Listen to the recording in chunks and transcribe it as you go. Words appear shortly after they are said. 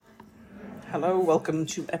Hello, welcome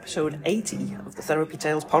to episode 80 of the Therapy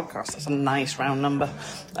Tales podcast. That's a nice round number.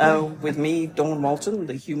 With me, Dawn Walton,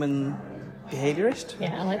 the human behaviourist.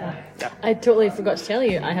 Yeah, I like that. Yeah. I totally forgot to tell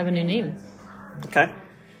you, I have a new name. Okay.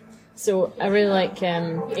 So I really like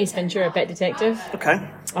Ace Ventura, Pet Detective. Okay.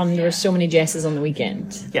 There were so many Jesses on the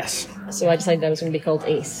weekend. Yes. So I decided I was going to be called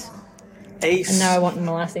Ace. Ace. And now I want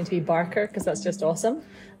my last name to be Barker, because that's just awesome.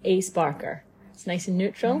 Ace Barker. It's nice and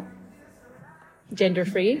neutral.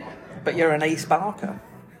 Gender-free. But you're an Ace Barker.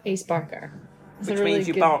 Ace Barker. It's Which means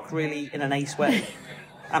you bark really in an Ace way.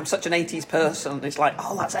 I'm such an 80s person, it's like,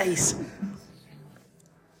 oh, that's Ace.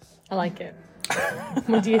 I like it.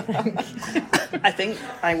 What do you think? I think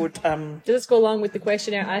I would... Does this go along with the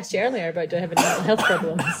questionnaire I asked you earlier about do I have any mental health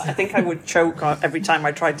problems? I think I would choke on every time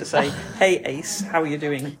I tried to say, hey, Ace, how are you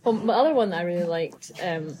doing? Well, my other one that I really liked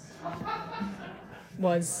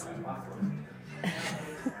was...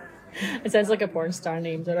 It sounds like a porn star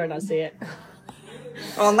name, so I don't know how to say it.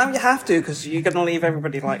 Well, now you have to, because you're going to leave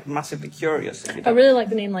everybody, like, massively curious. If you I don't. really like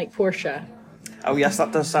the name, like, Portia. Oh, yes,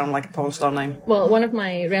 that does sound like a porn star name. Well, one of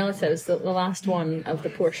my relatives, the last one of the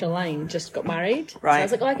Portia line, just got married. Right. So I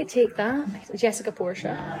was like, oh, I could take that. Jessica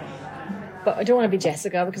Portia. But I don't want to be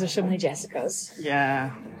Jessica, because there's so many Jessicas.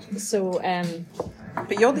 Yeah. So,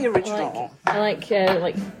 But you're the original. I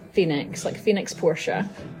like Phoenix, like Phoenix Portia.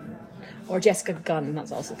 Or Jessica Gunn,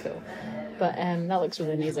 that's also cool. But that looks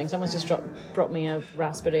really amazing. Someone's just brought me a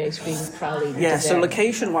raspberry ice cream praline. Yeah, so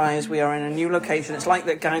location-wise, we are in a new location. It's like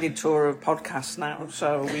the guided tour of podcasts now.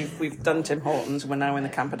 So we've done Tim Hortons. We're now in the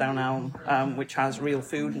Camperdown Elm, which has real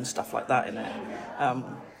food and stuff like that in it.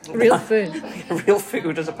 Real food. Real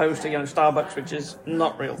food as opposed to, Starbucks, which is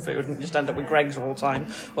not real food, and you just end up with Greggs all the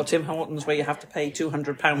time. Or Tim Hortons, where you have to pay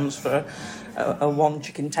 £200 for a one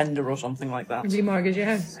chicken tender or something like that. Remortgage your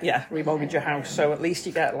house. Yeah, remortgage your house. So at least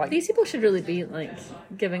you get like... These people should really be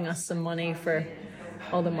giving us some money for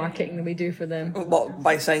all the marketing that we do for them. What,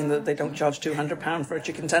 by saying that they don't charge £200 for a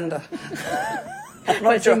chicken tender? I'm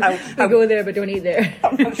not sure how we go there but don't eat there.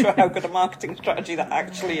 I'm not sure how good a marketing strategy that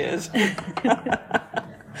actually is.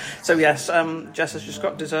 So yes, Jess has just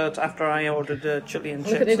got dessert after I ordered chili and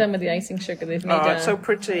chips. Look what they've done with the icing sugar. They've made it's so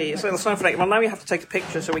pretty. It's a little snowflake. Well, now we have to take a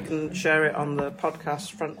picture so we can share it on the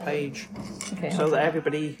podcast front page, so that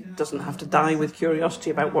everybody doesn't have to die with curiosity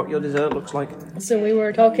about what your dessert looks like. So we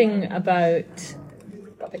were talking about...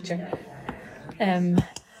 Got a picture.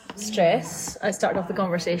 Stress. I started off the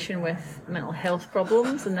conversation with mental health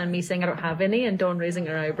problems, and then me saying I don't have any, and Dawn raising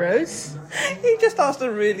her eyebrows. You just asked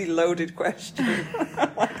a really loaded question.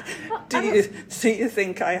 Do you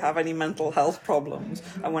think I have any mental health problems?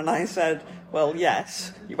 And when I said, well,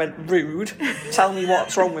 yes, you went, rude. Tell me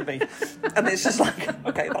what's wrong with me. And it's just like,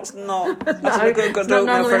 okay, that's not a good It's not opener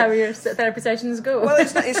normally for... how your therapy sessions go. Well,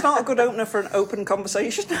 it's not a good opener for an open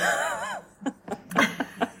conversation.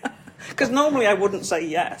 Because normally I wouldn't say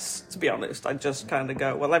yes, to be honest. I'd just kind of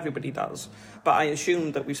go, well, everybody does. But I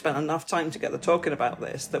assumed that we've spent enough time together talking about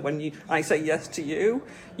this, that when I say yes to you,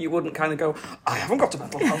 you wouldn't kind of go, I haven't got a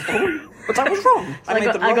mental health problem. But I was wrong.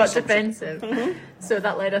 I got defensive. Mm-hmm. So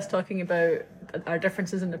that led us talking about our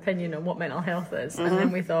differences in opinion on what mental health is. Mm-hmm. And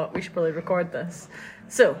then we thought we should probably record this.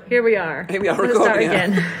 So here we are. Here we are Let's recording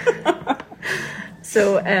start again.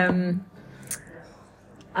 So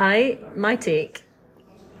my take...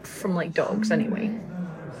 from dogs anyway,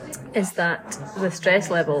 is that the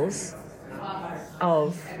stress levels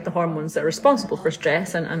of the hormones that are responsible for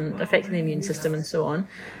stress and affecting the immune system and so on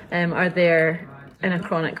are there in a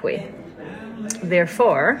chronic way.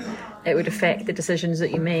 Therefore, it would affect the decisions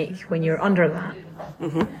that you make when you're under that.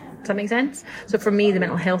 Mm-hmm. Does that make sense? So for me, a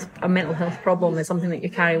mental health problem is something that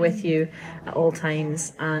you carry with you at all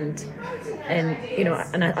times, and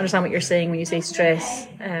I understand what you're saying when you say stress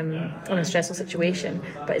on a stressful situation.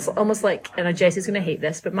 But it's almost like, and Jessie's going to hate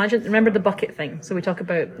this, but remember the bucket thing. So we talk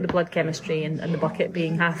about the blood chemistry and the bucket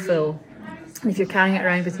being half full. And if you're carrying it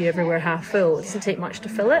around with you everywhere half full, it doesn't take much to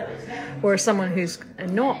fill it. Whereas someone who's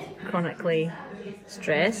not chronically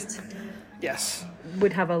stressed, yes,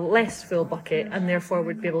 would have a less full bucket and therefore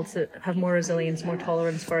would be able to have more resilience, more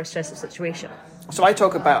tolerance for a stressful situation. So I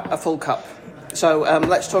talk about a full cup. So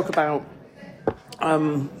let's talk about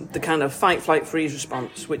the kind of fight, flight, freeze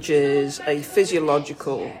response, which is a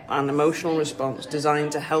physiological and emotional response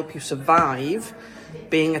designed to help you survive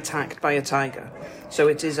being attacked by a tiger. So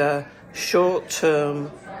it is a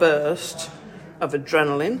short-term burst of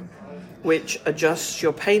adrenaline which adjusts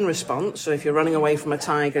your pain response. So if you're running away from a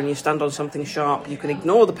tiger and you stand on something sharp, you can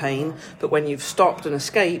ignore the pain, but when you've stopped and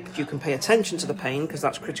escaped, you can pay attention to the pain because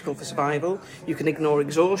that's critical for survival. You can ignore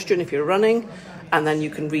exhaustion if you're running, and then you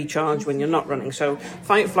can recharge when you're not running. So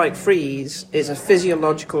fight, flight, freeze is a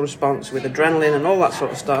physiological response with adrenaline and all that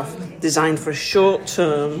sort of stuff designed for a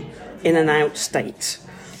short-term in and out state.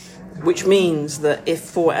 Which means that if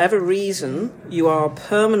for whatever reason you are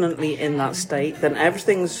permanently in that state, then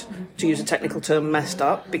everything's, to use a technical term, messed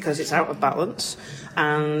up because it's out of balance,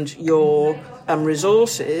 and your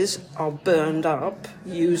resources are burned up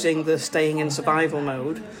using the staying in survival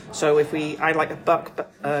mode. So I like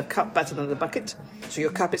a cup better than the bucket. So your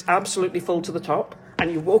cup is absolutely full to the top,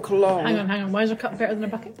 and you walk along. Hang on. Why is a cup better than a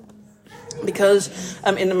bucket? Because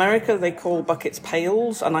in America they call buckets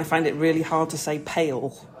pails, and I find it really hard to say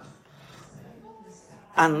pail.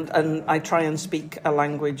 And I try and speak a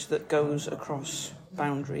language that goes across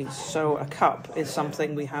boundaries. So a cup is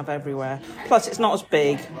something we have everywhere. Plus, it's not as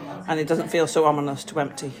big, and it doesn't feel so ominous to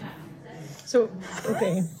empty. So,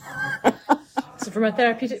 okay. So from a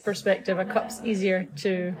therapeutic perspective, a cup's easier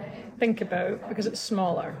to think about because it's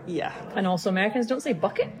smaller. Yeah. And also Americans don't say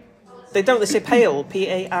bucket. They don't. They say pail,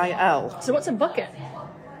 P-A-I-L. So what's a bucket?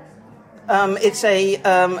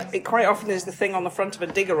 It quite often is the thing on the front of a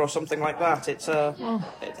digger or something like that.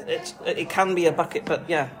 It can be a bucket, but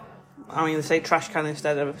yeah. I mean, they say trash can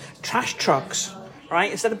instead of trash trucks,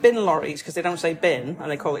 right? Instead of bin lorries, because they don't say bin and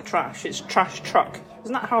they call it trash. It's trash truck.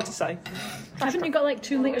 Isn't that hard to say? Haven't you got like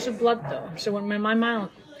 2 litres of blood though? So when in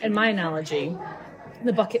my analogy,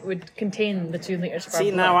 the bucket would contain the 2 litres of blood.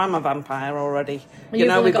 See, now I'm a vampire already. You've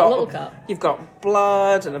only got a little cup. You've got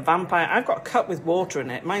blood and a vampire. I've got a cup with water in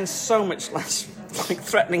it. Mine's so much less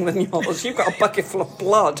threatening than yours. You've got a bucket full of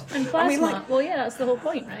blood. And plasma. Well, yeah, that's the whole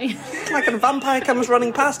point, right? Like a vampire comes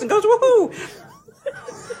running past and goes, woohoo!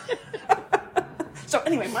 So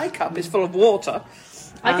anyway, my cup is full of water.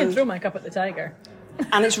 I can throw my cup at the tiger.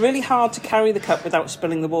 And it's really hard to carry the cup without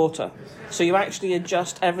spilling the water. So you actually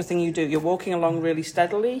adjust everything you do. You're walking along really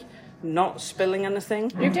steadily, not spilling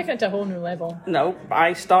anything. You've taken it to a whole new level. No,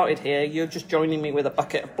 I started here. You're just joining me with a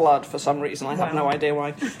bucket of blood for some reason. I have no idea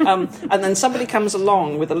why. And then somebody comes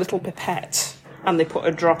along with a little pipette and they put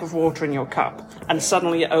a drop of water in your cup and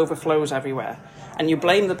suddenly it overflows everywhere. And you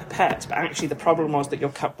blame the pipette, but actually the problem was that your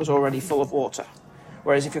cup was already full of water.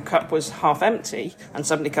 Whereas if your cup was half empty and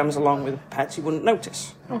somebody comes along with a pipette, you wouldn't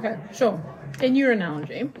notice. Okay, so in your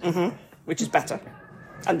analogy... Mm-hmm. Which is better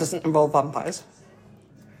and doesn't involve vampires.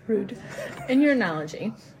 Rude. In your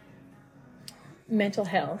analogy, mental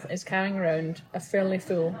health is carrying around a fairly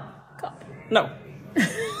full cup. No.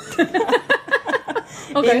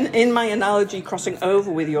 Okay. In my analogy, crossing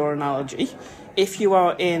over with your analogy, if you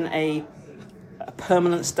are in a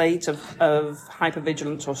permanent state of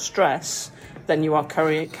hypervigilance or stress, then you are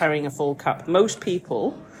carrying a full cup. Most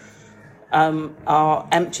people are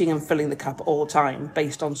emptying and filling the cup all the time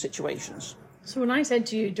based on situations. So when I said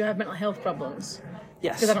to you, do I have mental health problems?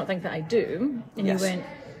 Yes. Because I don't think that I do. And yes. You went,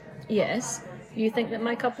 yes. You think that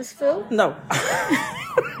my cup is full? No.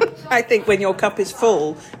 I think when your cup is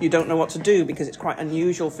full, you don't know what to do because it's quite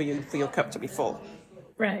unusual for your cup to be full.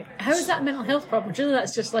 Right. How is that a mental health problem? Surely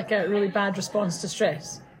that's just like a really bad response to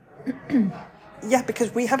stress. Yeah,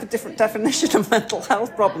 because we have a different definition of mental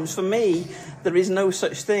health problems. For me, there is no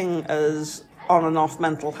such thing as on and off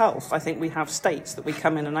mental health. I think we have states that we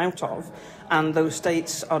come in and out of, and those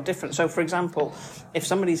states are different. So, for example, if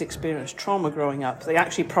somebody's experienced trauma growing up, they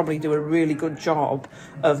actually probably do a really good job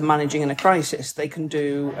of managing in a crisis. They can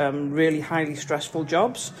do really highly stressful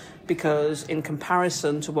jobs because in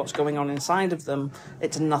comparison to what's going on inside of them,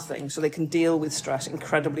 it's nothing. So they can deal with stress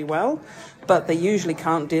incredibly well, but they usually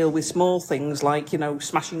can't deal with small things like,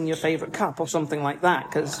 smashing your favourite cup or something like that,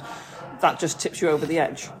 because that just tips you over the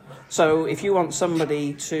edge. So if you want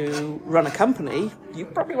somebody to run a company, you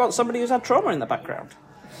probably want somebody who's had trauma in the background.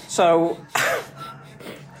 So,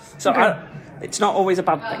 Okay. It's not always a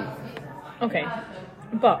bad thing. Okay.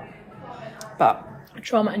 But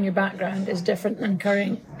trauma in your background is different than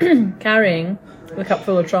carrying the cup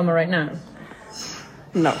full of trauma right now.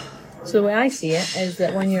 No. So the way I see it is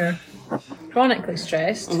that when you're chronically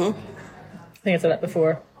stressed, Mm-hmm. I think I've said that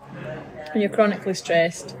before, when you're chronically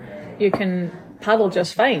stressed, you can paddle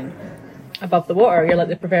just fine above the water. You're like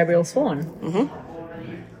the proverbial swan.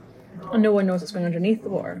 Mm-hmm. And no one knows what's going underneath the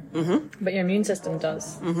water. Mm-hmm. But your immune system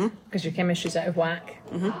does. Mm-hmm. Because your chemistry's out of whack.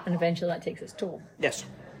 Mm-hmm. And eventually that takes its toll. Yes.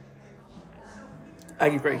 I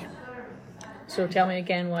agree. So tell me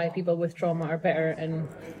again why people with trauma are better in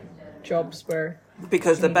jobs where...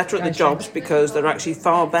 Because they're better at the jobs because they're actually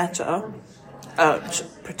far better at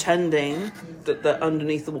pretending that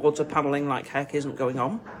underneath the water paddling like heck isn't going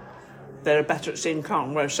on. They're better at seeing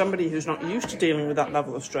calm, whereas somebody who's not used to dealing with that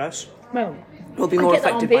level of stress Well, will be more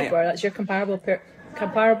affected by it. That's your comparable,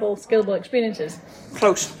 scalable experiences.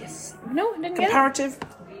 Close. Yes. No, I didn't Comparative. get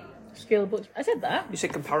it. Scalable. I said that. You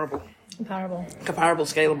said comparable. Comparable. Comparable,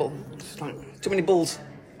 scalable. It's like too many bulls.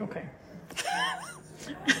 Okay.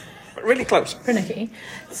 But really close. Pernicky.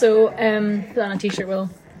 So, put that on a t-shirt, Will.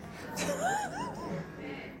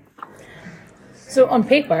 So, on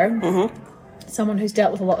paper, someone who's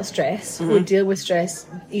dealt with a lot of stress would deal with stress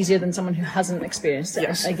easier than someone who hasn't experienced it.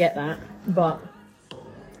 Yes. I get that. But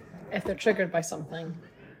if they're triggered by something...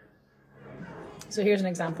 So here's an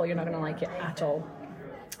example. You're not going to like it at all.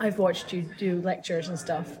 I've watched you do lectures and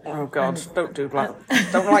stuff. Oh, God. Don't do that.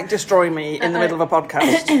 Don't, destroy me in the middle of a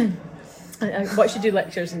podcast. I watch you do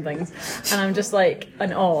lectures and things, and I'm just like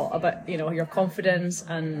in awe about your confidence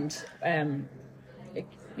and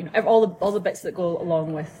all the bits that go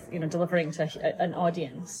along with delivering to an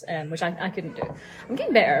audience, which I couldn't do. I'm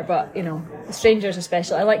getting better, but the strangers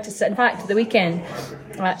especially. I like to sit. In fact, the weekend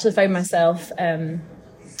I actually found myself.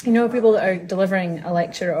 People that are delivering a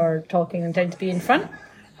lecture or talking and tend to be in front.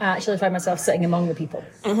 I actually find myself sitting among the people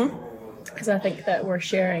because I think that we're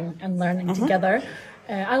sharing and learning together.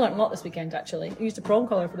 I learned a lot this weekend, actually. I used a prong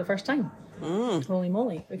collar for the first time. Holy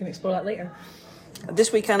moly. We can explore that later.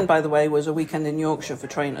 This weekend, by the way, was a weekend in Yorkshire for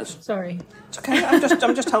trainers. Sorry. It's okay.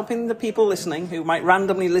 I'm just helping the people listening who might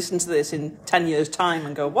randomly listen to this in 10 years' time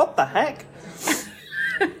and go, what the heck?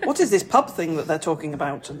 What is this pub thing that they're talking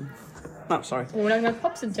about? No, sorry. Well, we're not going to have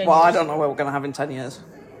pubs in 10 years. Well, I don't know what we're going to have in 10 years.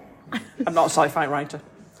 I'm not a sci-fi writer.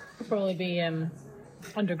 We'll probably be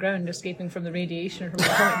underground, escaping from the radiation from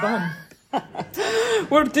the atomic bomb.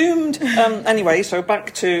 We're doomed. Anyway, so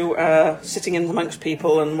back to sitting in amongst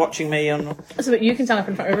people and watching me. So that you can stand up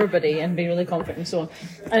in front of everybody and be really confident and so on.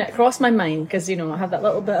 And it crossed my mind, because, I have that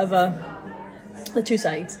little bit of the two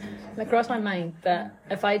sides. And it crossed my mind that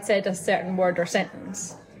if I'd said a certain word or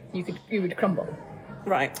sentence, you would crumble.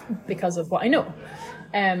 Right. Because of what I know.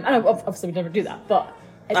 And I obviously would never do that, but...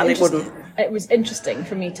 It was interesting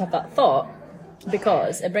for me to have that thought,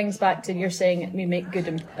 because it brings back to you're saying we make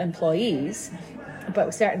good employees,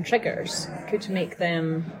 but certain triggers could make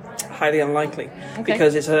them highly unlikely, okay.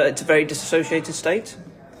 Because it's a very disassociated state.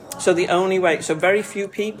 So very few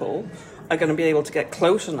people are going to be able to get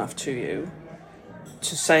close enough to you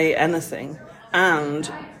to say anything. And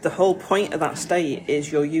the whole point of that state is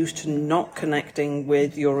you're used to not connecting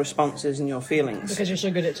with your responses and your feelings. Because you're so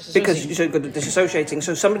good at disassociating.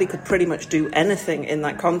 So somebody could pretty much do anything in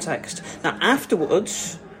that context. Now,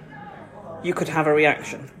 afterwards, you could have a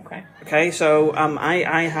reaction. Okay, so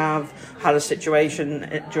I have had a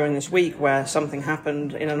situation during this week where something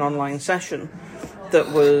happened in an online session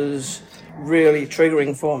that was really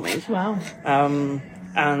triggering for me. Wow.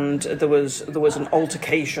 And there was an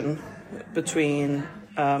altercation between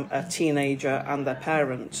a teenager and their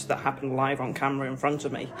parents that happened live on camera in front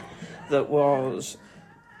of me that was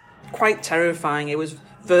quite terrifying. It was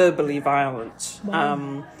verbally violent.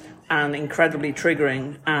 Wow. And incredibly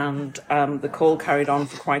triggering, and the call carried on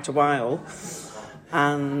for quite a while,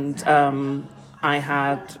 and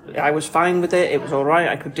I was fine with it. It was all right.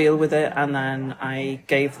 I could deal with it, and then I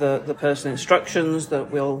gave the person instructions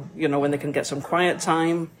that when they can get some quiet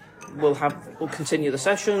time, we'll continue the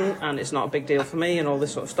session, and it's not a big deal for me, and all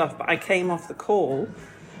this sort of stuff. But I came off the call,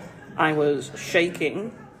 I was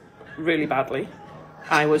shaking really badly.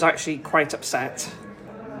 I was actually quite upset.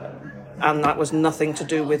 And that was nothing to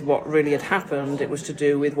do with what really had happened. It was to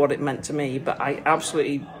do with what it meant to me. But I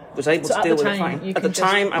absolutely was able to deal with it fine. At the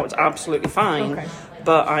time, I was absolutely fine. Okay.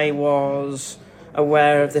 But I was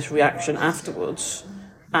aware of this reaction afterwards.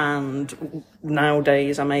 And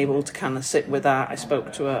nowadays, I'm able to kind of sit with that. I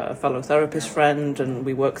spoke to a fellow therapist friend, and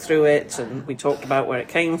we worked through it. And we talked about where it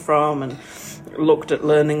came from and looked at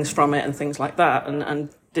learnings from it and things like that.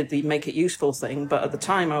 And did the make it useful thing. But at the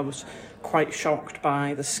time, I was quite shocked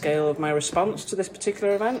by the scale of my response to this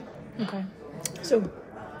particular event. Okay. So,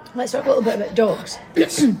 let's talk a little bit about dogs.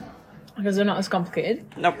 Yes. Because they're not as complicated.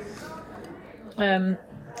 Nope. I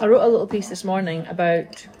wrote a little piece this morning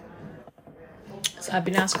about... So I've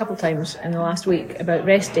been asked a couple of times in the last week about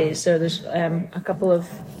rest days. So there's a couple of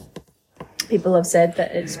people have said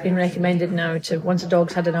that it's been recommended now to, once a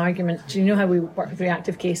dog's had an argument, do you know how we work with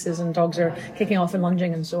reactive cases and dogs are kicking off and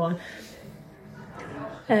lunging and so on?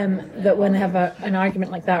 That when they have an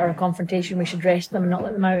argument like that or a confrontation, we should rest them and not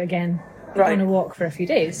let them out again on a walk for a few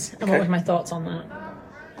days. And what were my thoughts on that?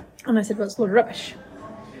 And I said, well, it's a load of rubbish.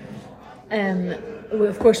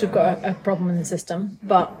 Of course, we've got a problem in the system,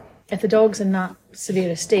 but if the dog's in that severe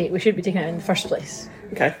a state, we shouldn't be taking it in the first place.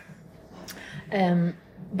 Okay.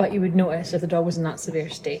 But you would notice if the dog was in that severe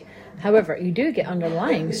state. However, you do get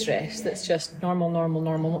underlying stress that's just normal.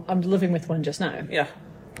 I'm living with one just now. Yeah.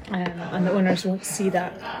 And the owners won't see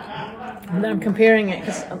that. And then I'm comparing it,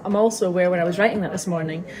 because I'm also aware when I was writing that this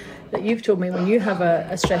morning, that you've told me when you have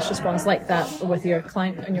a stress response like that with your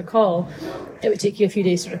client on your call, it would take you a few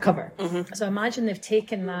days to recover. Mm-hmm. So imagine they've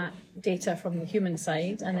taken that data from the human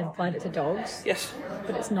side and they've applied it to dogs. Yes.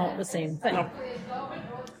 But it's not the same thing. No.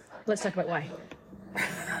 Let's talk about why.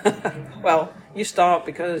 Well, you start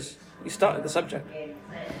because you started the subject.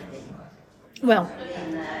 Well,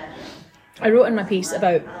 I wrote in my piece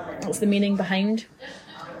about what's the meaning behind.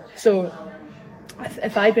 So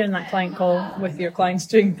if I'd been in that client call with your clients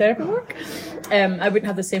doing therapy work, I wouldn't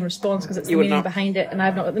have the same response, because it's the meaning behind it, and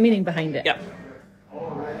I've not got the meaning behind it. Yeah.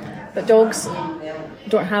 But dogs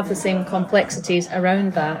don't have the same complexities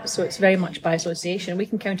around that, so it's very much by association. We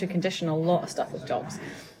can counter condition a lot of stuff with dogs.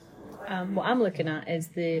 What I'm looking at is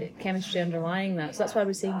the chemistry underlying that. So that's why I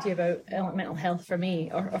was saying to you about mental health for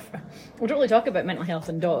me. We don't really talk about mental health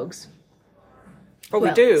in dogs. Well,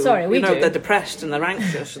 we do. Sorry, we do. They're depressed and they're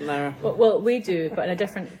anxious and they're... Well, we do, but in a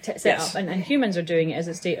different setup. Yes. And humans are doing it as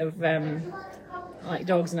a state of, like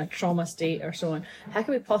dogs in a trauma state or so on. How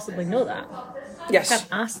can we possibly know that? Yes. We can't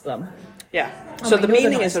ask them. Yeah. So the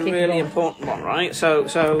meaning is a really important one, right?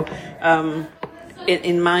 So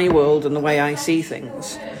in my world and the way I see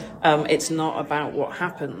things, it's not about what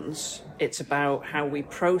happens. It's about how we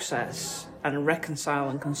process and reconcile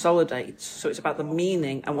and consolidate. So it's about the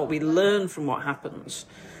meaning and what we learn from what happens.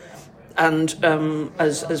 And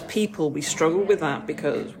as people, we struggle with that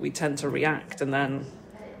because we tend to react and then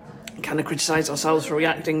kind of criticize ourselves for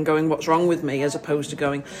reacting, going, what's wrong with me, as opposed to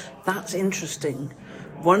going, that's interesting.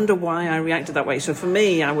 Wonder why I reacted that way. So for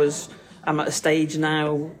me, I'm at a stage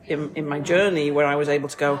now in my journey where I was able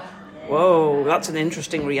to go, whoa, that's an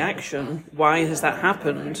interesting reaction. Why has that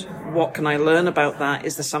happened? What can I learn about that?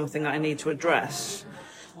 Is there something that I need to address?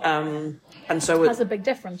 And so that's a big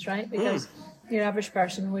difference, right? Because your average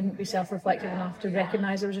person wouldn't be self-reflective enough to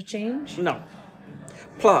recognise there was a change. No.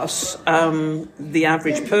 Plus, the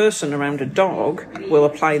average person around a dog will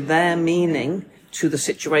apply their meaning to the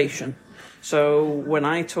situation. So when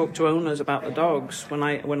I talk to owners about the dogs, when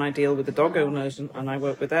I deal with the dog owners and I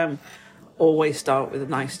work with them, always start with a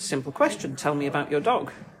nice, simple question. Tell me about your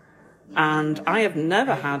dog. And I have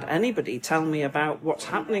never had anybody tell me about what's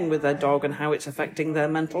happening with their dog and how it's affecting their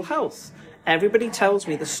mental health. Everybody tells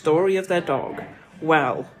me the story of their dog.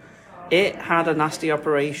 Well, it had a nasty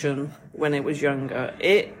operation when it was younger.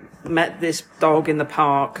 It met this dog in the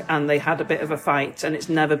park and they had a bit of a fight and it's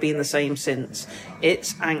never been the same since.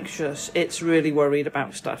 It's anxious. It's really worried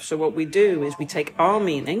about stuff. So what we do is we take our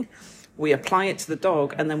meaning, we apply it to the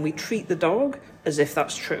dog, and then we treat the dog as if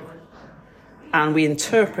that's true. And we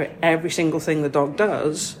interpret every single thing the dog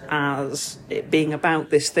does as it being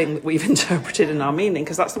about this thing that we've interpreted in our meaning,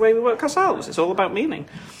 because that's the way we work ourselves. It's all about meaning.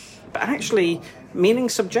 But actually,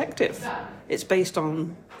 meaning's subjective. It's based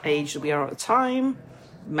on age that we are at the time,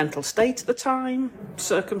 mental state at the time,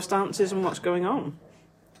 circumstances and what's going on.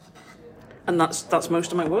 And that's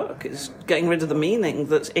most of my work, is getting rid of the meaning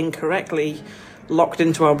that's incorrectly locked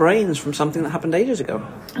into our brains from something that happened ages ago.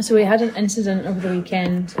 So we had an incident over the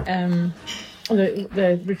weekend,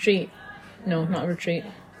 the retreat, no, not a retreat,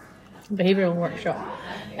 behavioural workshop,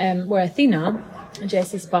 where Athena,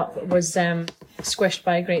 Jess's pup, was squished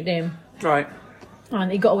by a Great Dane. Right.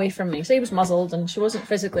 And he got away from me. So he was muzzled and she wasn't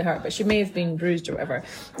physically hurt, but she may have been bruised or whatever.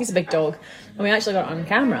 He's a big dog. And we actually got it on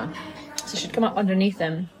camera. So she'd come up underneath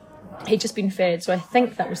him. He'd just been fed, so I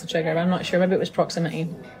think that was the trigger. I'm not sure. Maybe it was proximity.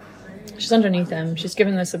 She's underneath him. She's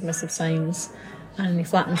given the submissive signs and he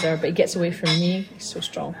flattens her, but he gets away from me. He's so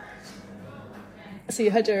strong. So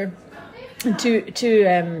you had her in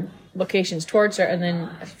two locations towards her, and then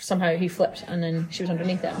somehow he flipped and then she was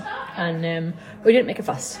underneath him. And we didn't make a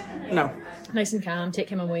fuss. No. Nice and calm, take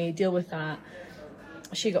him away, deal with that.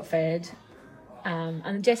 She got fed.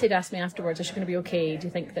 And Jess had asked me afterwards, is she going to be okay? Do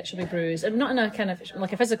you think that she'll be bruised? And not in a kind of,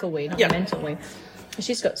 like a physical way, not in a mental way.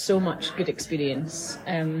 She's got so much good experience.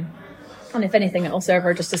 And if anything, it'll serve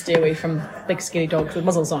her just to stay away from big scary dogs with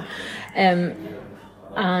muzzles on.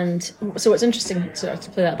 And so it's interesting to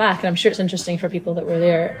play that back, and I'm sure it's interesting for people that were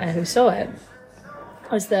there who saw it,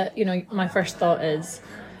 is that, you know, my first thought is,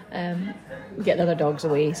 get the other dogs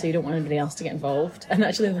away so you don't want anybody else to get involved. And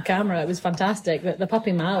actually on the camera it was fantastic that the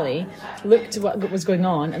puppy Mally looked at what was going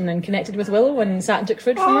on and then connected with Willow and sat and took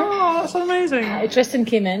food from her. Oh, that's amazing. Tristan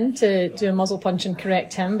came in to do a muzzle punch and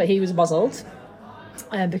correct him, but he was muzzled.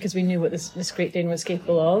 because we knew what this Great Dane was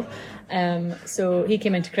capable of. So he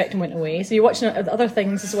came in to correct and went away. So you're watching other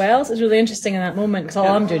things as well. So it's really interesting in that moment because all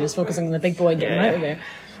I'm doing is focusing on the big boy and getting him out of there.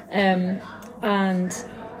 And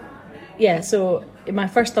yeah, so my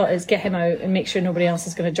first thought is get him out and make sure nobody else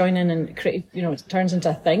is going to join in and create, it turns into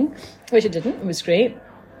a thing, which it didn't. It was great.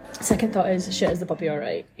 Second thought is, shit, is the puppy all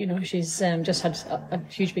right? She's just had a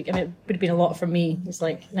huge big, it would have been a lot for me. It's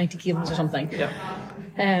like 90 kilos or something.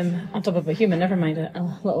 Yeah. On top of a human, never mind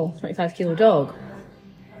a little 25 kilo dog.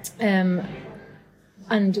 And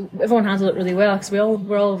everyone handled it really well because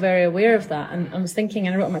we're all very aware of that. And I was thinking,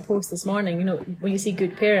 and I wrote in my post this morning, when you see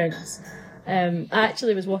good parents, I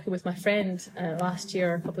actually was walking with my friend last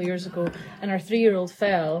year, a couple of years ago, and our 3-year-old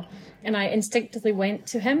fell, and I instinctively went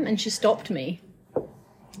to him, and she stopped me.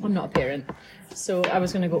 I'm not a parent, so I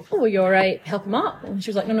was going to go, oh, are you all right? Help him up. And she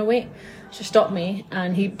was like, no, wait. She stopped me,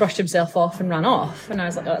 and he brushed himself off and ran off. And I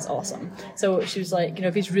was like, oh, that's awesome. So she was like,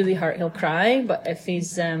 if he's really hurt, he'll cry, but if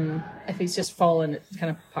he's just fallen, it's kind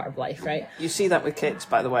of part of life, right? You see that with kids,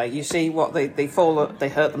 by the way. You see what they fall, they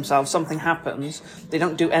hurt themselves, something happens, they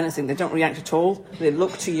don't do anything, they don't react at all. They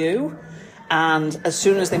look to you. And as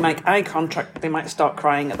soon as they make eye contact, they might start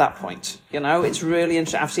crying at that point. It's really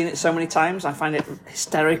interesting. I've seen it so many times. I find it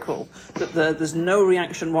hysterical that there's no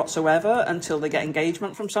reaction whatsoever until they get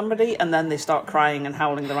engagement from somebody, and then they start crying and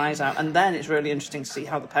howling their eyes out. And then it's really interesting to see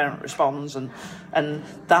how the parent responds, and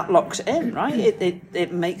that locks it in, right?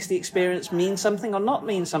 It makes the experience mean something or not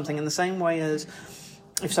mean something, in the same way as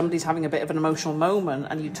if somebody's having a bit of an emotional moment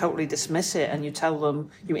and you totally dismiss it and you tell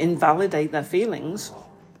them, you invalidate their feelings,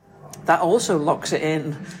 that also locks it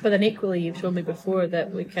in. But then equally, you've told me before that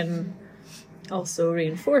we can also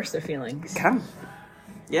reinforce their feelings. Can.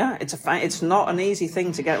 Yeah, it's not an easy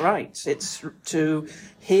thing to get right. It's to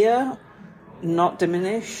hear, not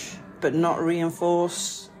diminish, but not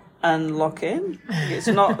reinforce and lock in. It's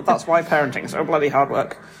not. That's why parenting is so bloody hard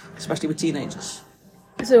work, especially with teenagers.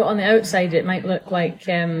 So on the outside, it might look like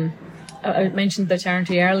I mentioned the term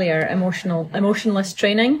to you earlier, emotionless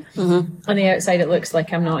training. Mm-hmm. On the outside, it looks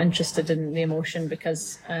like I'm not interested in the emotion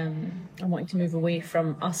because I'm wanting to move away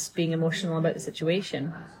from us being emotional about the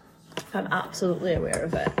situation. I'm absolutely aware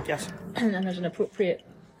of it. Yes. And there's an appropriate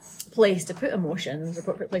place to put emotions,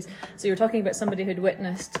 appropriate place. So you're talking about somebody who'd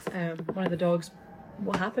witnessed one of the dogs.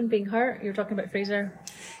 What happened, being hurt? You were talking about Fraser?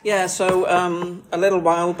 Yeah, so a little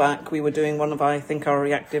while back we were doing one of, I think, our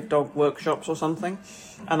reactive dog workshops or something,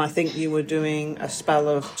 and I think you were doing a spell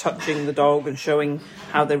of touching the dog and showing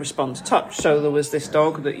how they respond to touch. So there was this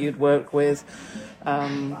dog that you'd worked with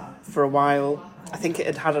for a while. I think it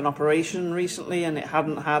had had an operation recently and it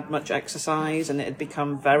hadn't had much exercise and it had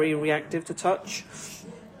become very reactive to touch.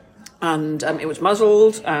 And it was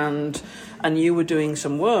muzzled, and you were doing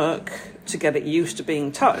some work to get it used to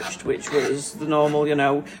being touched, which was the normal,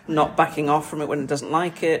 not backing off from it when it doesn't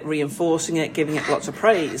like it, reinforcing it, giving it lots of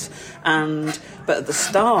praise. But at the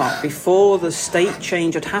start, before the state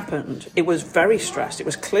change had happened, it was very stressed. It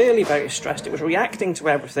was clearly very stressed. It was reacting to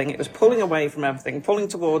everything. It was pulling away from everything, pulling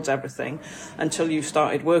towards everything until you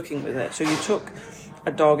started working with it. So you took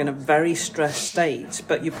a dog in a very stressed state,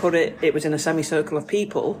 but you put it was in a semicircle of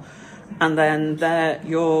people, and then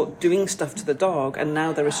you're doing stuff to the dog, and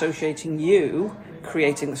now they're associating you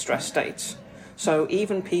creating the stress states. So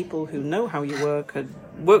even people who know how you work, had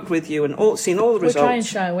worked with you and seen all the results. We try and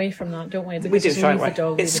shy away from that, don't we? We do shy away.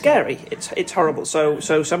 It's scary. It's horrible. So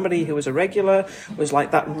somebody who was a regular was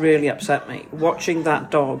like, that really upset me. Watching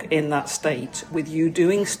that dog in that state, with you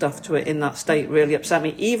doing stuff to it in that state, really upset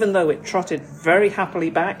me, even though it trotted very happily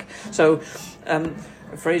back. So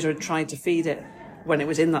Fraser had tried to feed it when it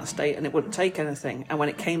was in that state and it wouldn't take anything, and when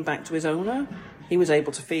it came back to his owner, he was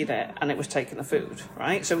able to feed it and it was taking the food,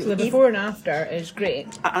 right? So the before and after is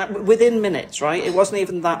great. Within minutes, right? It wasn't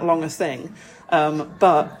even that long a thing,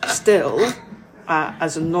 but still,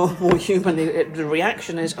 as a normal human, the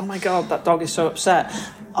reaction is, oh my god, that dog is so upset,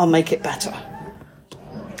 I'll make it better.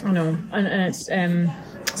 I know, and it's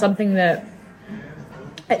something that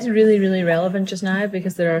it's really, really relevant just now,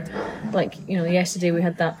 because there are, yesterday we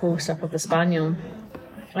had that post up of the Spaniel,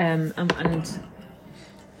 and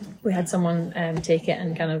we had someone take it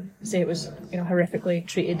and kind of say it was, horrifically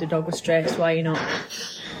treated, the dog was stressed, why not?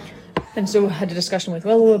 And so I had a discussion with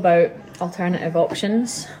Willow about alternative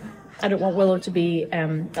options. I don't want Willow to be,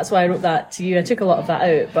 that's why I wrote that to you. I took a lot of that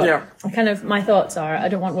out, but yeah. My thoughts are, I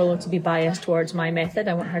don't want Willow to be biased towards my method.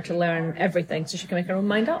 I want her to learn everything so she can make her own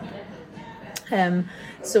mind up.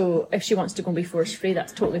 So if she wants to go and be force free,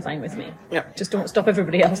 that's totally fine with me. Yeah. Just don't stop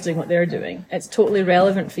everybody else doing what they're doing. It's totally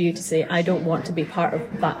relevant for you to say, I don't want to be part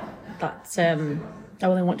of that I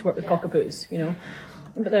only want to work with cockapoos,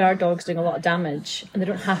 But there are dogs doing a lot of damage, and they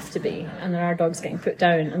don't have to be. And there are dogs getting put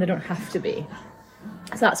down, and they don't have to be.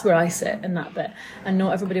 So that's where I sit in that bit. And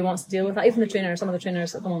not everybody wants to deal with that. Even the trainers, some of the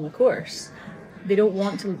trainers that come on the course, they don't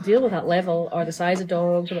want to deal with that level or the size of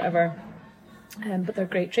dogs or whatever. But they're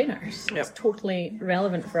great trainers. Yep. It's totally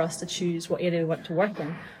relevant for us to choose what area we want to work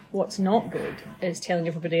in. What's not good is telling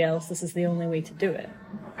everybody else this is the only way to do it.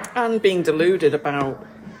 And being deluded about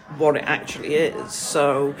what it actually is.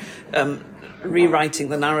 So rewriting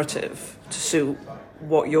the narrative to suit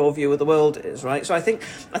what your view of the world is, right? So I think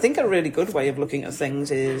a really good way of looking at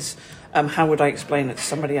things is how would I explain it to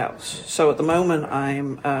somebody else? So at the moment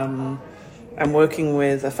I'm working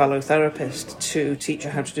with a fellow therapist to teach her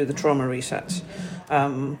how to do the trauma resets.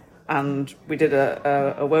 And we did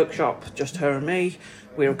a workshop, just her and me.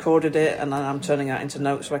 We recorded it, and then I'm turning that into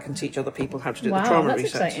notes so I can teach other people how to do the trauma resets. Wow, that's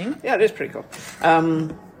exciting. Yeah, it is pretty cool.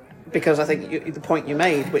 Because I think the point you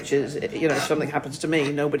made, which is, if something happens to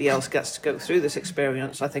me, nobody else gets to go through this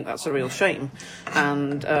experience. I think that's a real shame.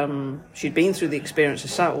 And she'd been through the experience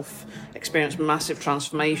herself, experienced massive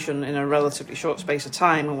transformation in a relatively short space of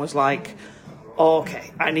time, and was like,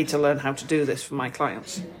 okay, I need to learn how to do this for my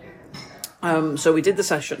clients. So we did the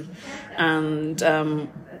session, and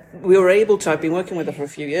we were able to, I've been working with her for a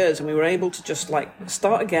few years, and we were able to just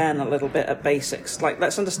start again a little bit at basics.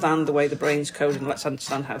 Let's understand the way the brain's coded, and let's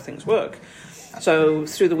understand how things work. So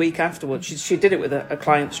through the week afterwards, she did it with a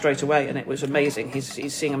client straight away, and it was amazing.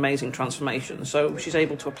 He's seeing amazing transformation. So she's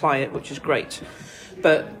able to apply it, which is great.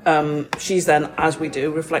 But she's then, as we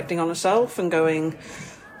do, reflecting on herself and going,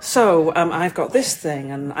 so I've got this thing,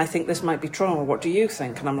 and I think this might be trauma. What do you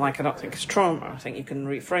think? And I'm like, I don't think it's trauma. I think you can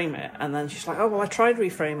reframe it. And then she's like, oh, well, I tried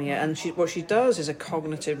reframing it. And what she does is a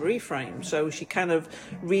cognitive reframe. So she kind of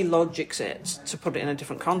re-logics it to put it in a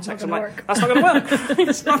different context. I'm like, that's not going to work.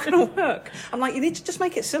 It's not going to work. I'm like, you need to just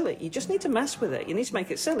make it silly. You just need to mess with it. You need to make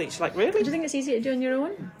it silly. She's like, really? Do you think it's easy to do on your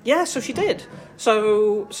own? Yeah, so she did.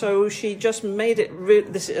 So she just made it,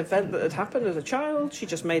 this event that had happened as a child, she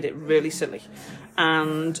just made it really silly.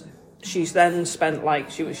 And she's then spent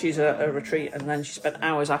she's a retreat, and then she spent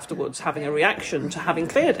hours afterwards having a reaction to having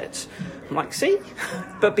cleared it. I'm like, see?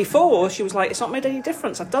 But before she was like, it's not made any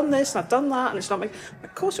difference. I've done this and I've done that, and it's not made.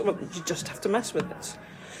 Of course it won't. You just have to mess with it.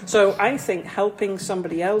 So I think helping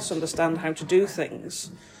somebody else understand how to do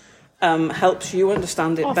things helps you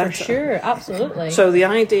understand it better. For sure, absolutely. So the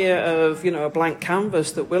idea of a blank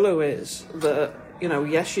canvas that Willow is that.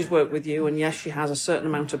 Yes, she's worked with you, and yes, she has a certain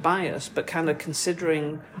amount of bias, but kind of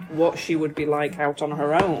considering what she would be like out on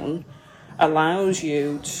her own allows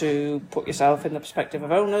you to put yourself in the perspective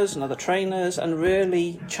of owners and other trainers and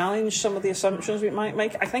really challenge some of the assumptions we might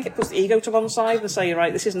make. I think it puts the ego to one side and say,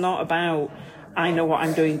 right, this is not about, I know what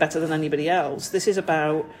I'm doing better than anybody else. This is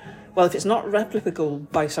about, well, if it's not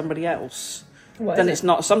replicable by somebody else, then it's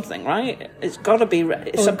not something, right? It's got to be...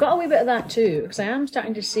 I've got a wee bit of that too, because I am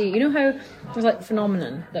starting to see... how there's the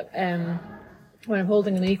phenomenon that when I'm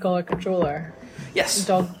holding an e-collar controller, yes,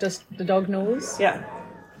 the dog knows. Yeah.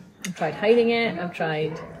 I've tried hiding it, I've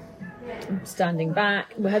tried standing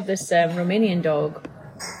back. We had this Romanian dog.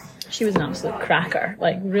 She was an absolute cracker,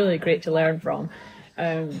 really great to learn from.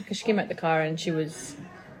 Because she came out the car and she was...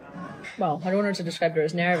 Well, her owners had described her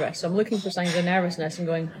as nervous, so I'm looking for signs of nervousness and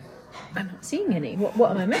going... I'm not seeing any.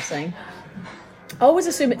 What am I missing? I always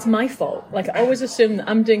assume it's my fault. I always assume that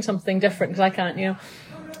I'm doing something different because I can't,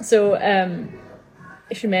 So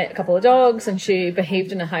she met a couple of dogs and she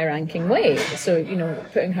behaved in a high-ranking way. So,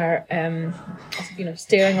 putting her,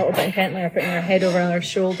 staring a little bit intently or putting her head over on her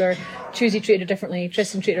shoulder. Choosy treated her differently.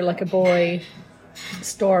 Tristan treated her like a boy.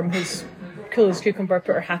 Storm, who's cool as cucumber,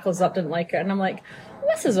 put her hackles up, didn't like her. And I'm like...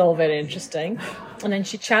 This is all very interesting. And then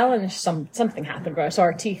she challenged something happened where I saw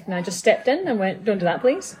her teeth, and I just stepped in and went, "Don't do that,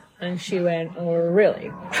 please." And she went, "Oh,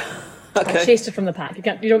 really?" Okay. I chased her from the pack.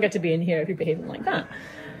 You don't get to be in here if you're behaving like that.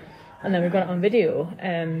 And then we got it on video.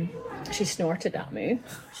 She snorted at me,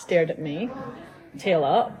 stared at me, tail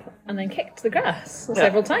up, and then kicked the grass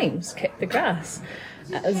several times. Kicked the grass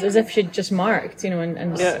as if she'd just marked,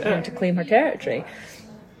 and to claim her territory.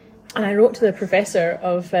 And I wrote to the professor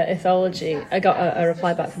of ethology. I got a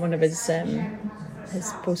reply back from one of his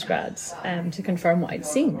postgrads to confirm what I'd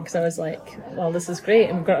seen, because I was like, well, this is great,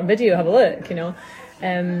 and we've got it on video, have a look,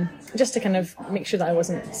 just to kind of make sure that I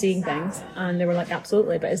wasn't seeing things. And they were like,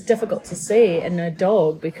 absolutely, but it's difficult to say in a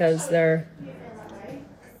dog because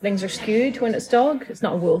things are skewed when it's dog. It's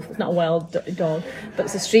not a wolf, it's not a wild dog, but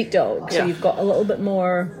it's a street dog, so you've got a little bit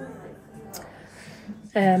more...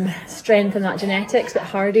 strength in that genetics, but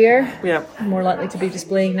hardier, more likely to be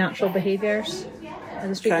displaying natural behaviours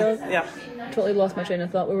as a street dog. Yeah. Totally lost my train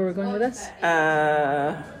of thought. Where were we going with this?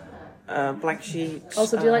 black sheets.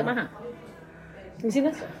 Also, do you like my hat? Can you see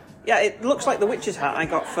this? Yeah, it looks like the witch's hat I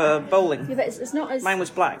got for bowling. Yeah, but it's not as... Mine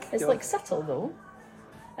was black. It's like subtle though.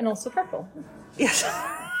 And also purple. Yes.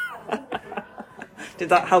 Did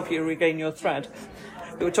that help you regain your thread?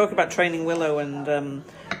 We were talking about training Willow and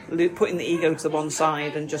putting the ego to the one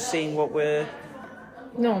side and just seeing what we're...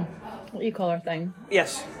 No, the e-collar thing.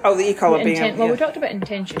 Yes. Oh, the e-collar being... Well, we talked about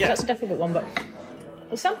intention. Yeah. That's a difficult one, but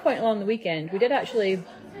at some point along the weekend, we did actually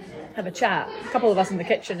have a chat, a couple of us in the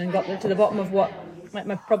kitchen, and got to the bottom of what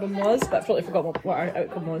my problem was, but I've totally forgotten what our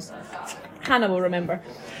outcome was. Hannah will remember.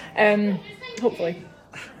 Hopefully.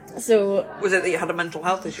 So... Was it that you had a mental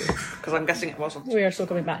health issue? Because I'm guessing it wasn't. We are still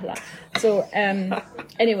coming back to that. So,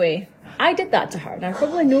 anyway, I did that to her. Now,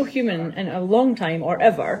 probably no human in a long time or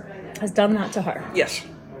ever has done that to her. Yes.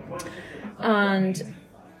 And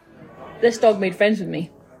this dog made friends with me.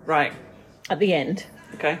 Right. At the end.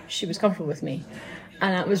 Okay. She was comfortable with me.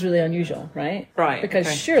 And that was really unusual, right? Right.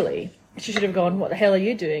 Because surely she should have gone, what the hell are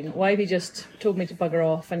you doing? Why have you just told me to bugger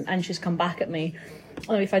off? And she's come back at me. And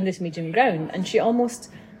then we found this medium ground. And she almost,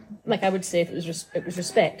 like I would say, if it was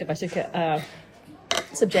respect, if I took a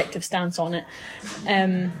subjective stance on it.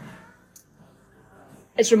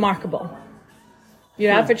 It's remarkable.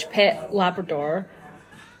 Your average pet Labrador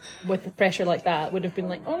with the pressure like that would have been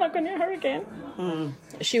like, oh, I'm not going near her again.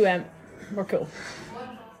 She went, we're cool.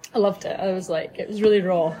 I loved it. I was like, it was really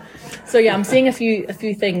raw. So yeah, I'm seeing a few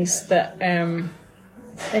things that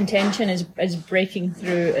intention is breaking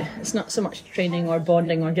through. It's not so much training or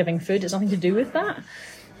bonding or giving food. It's nothing to do with that.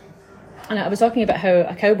 And I was talking about how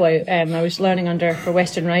a cowboy I was learning under for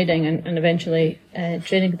Western riding and eventually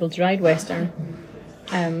training people to ride Western.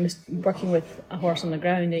 Was working with a horse on the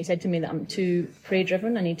ground, and he said to me that I'm too prey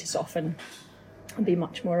driven. I need to soften and be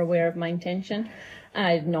much more aware of my intention. And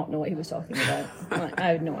I did not know what he was talking about. I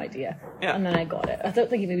had no idea. Yeah. And then I got it. I don't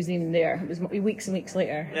think he was even there. It was weeks and weeks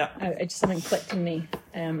later. Yeah. It just something clicked in me,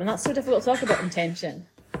 and that's so difficult to talk about intention.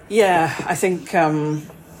 Yeah, I think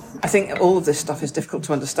all of this stuff is difficult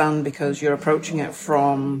to understand because you're approaching it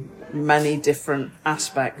from many different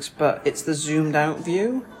aspects, but it's the zoomed out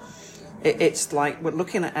view. It's like we're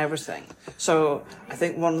looking at everything. So I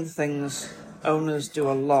think one of the things owners do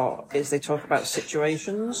a lot is they talk about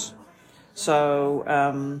situations. So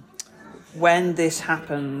when this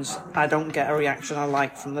happens, I don't get a reaction I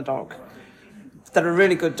like from the dog. They're a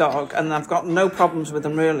really good dog, and I've got no problems with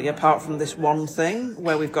them really, apart from this one thing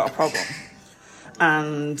where we've got a problem.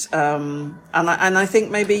 And I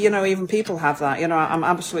think maybe, even people have that. I'm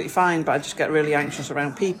absolutely fine, but I just get really anxious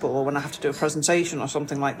around people or when I have to do a presentation or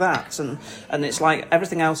something like that. And it's like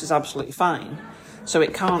everything else is absolutely fine. So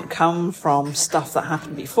it can't come from stuff that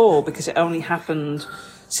happened before because it only happened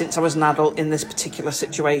since I was an adult in this particular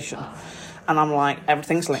situation. And I'm like,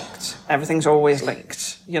 everything's linked. Everything's always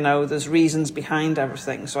linked. There's reasons behind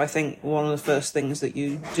everything. So I think one of the first things that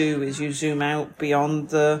you do is you zoom out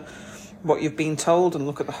beyond what you've been told and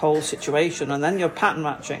look at the whole situation, and then you're pattern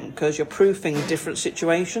matching because you're proofing different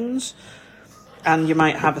situations, and you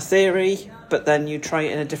might have a theory but then you try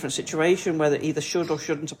it in a different situation where it either should or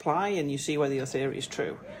shouldn't apply, and you see whether your theory is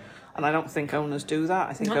true. And I don't think owners do that.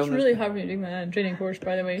 I think that's owners really hard when you're doing the training course,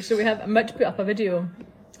 by the way. So I'm about to put up a video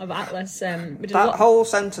of Atlas. That whole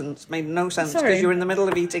sentence made no sense because you're in the middle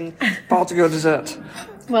of eating part of your dessert.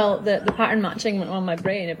 Well, the pattern matching went on in my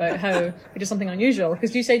brain about how we did something unusual.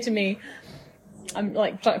 Because you say to me, I'm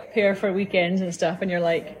like trying to prepare for weekends and stuff, and you're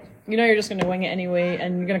like, you're just going to wing it anyway,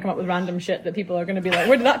 and you're going to come up with random shit that people are going to be like,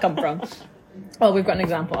 where did that come from? Well, we've got an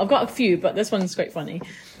example. I've got a few, but this one's quite funny.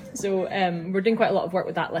 So we're doing quite a lot of work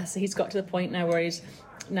with Atlas. So he's got to the point now where he's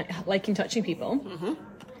liking touching people. Mm-hmm.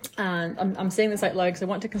 And I'm saying this out loud because I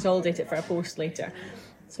want to consolidate it for a post later.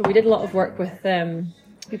 So we did a lot of work with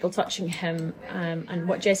people touching him, and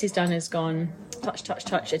what Jesse's done is gone, touch, touch,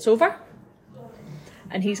 touch, it's over.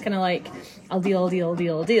 And he's kind of like, I'll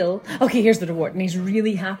deal. Okay, here's the reward. And he's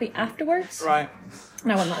really happy afterwards. Right.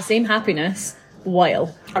 And I want that same happiness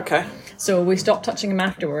while. Okay. So we stopped touching him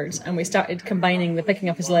afterwards, and we started combining the picking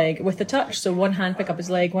up his leg with the touch. So one hand pick up his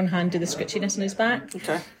leg, one hand do the scritchiness on his back.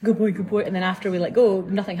 Okay. Good boy. And then after we let go,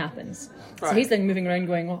 nothing happens. Right. So he's then moving around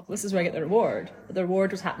going, well, this is where I get the reward. But the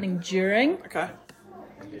reward was happening during. Okay.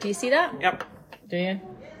 Do you see that? Yep. Do you?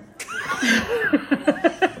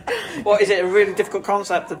 What, is it a really difficult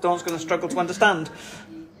concept that Dawn's going to struggle to understand?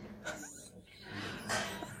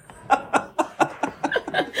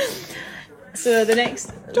 So the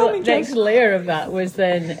next layer of that was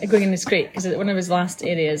then going in his crate, because one of his last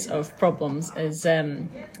areas of problems is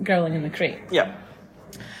growling in the crate. Yeah.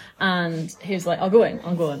 And he was like, I'll go in.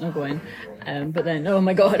 But then, oh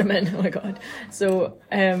my god, I'm in. Oh my god. So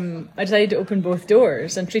I decided to open both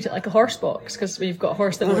doors and treat it like a horse box, because when you've got a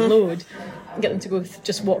horse that won't load, get them to go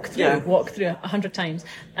just walk through 100 times,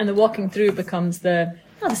 and the walking through becomes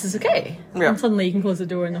this is okay. Yeah. And suddenly you can close the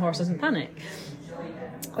door and the horse doesn't panic,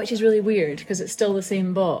 which is really weird because it's still the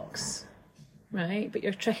same box. Right, but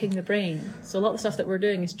you're tricking the brain. So a lot of the stuff that we're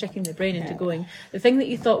doing is tricking the brain into going, the thing that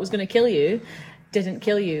you thought was going to kill you didn't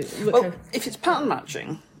kill you. Well, if it's pattern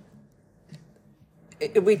matching,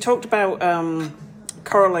 we talked about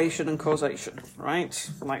correlation and causation, right?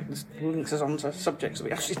 Like, this links us on to subjects that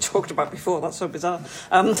we actually talked about before. That's so bizarre.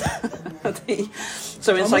 So it's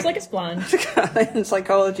almost like it's planned. In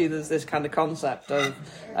psychology, there's this kind of concept of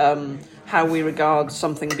how we regard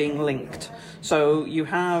something being linked. So you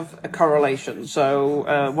have a correlation.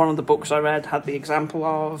 So one of the books I read had the example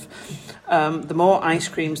of the more ice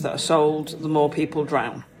creams that are sold, the more people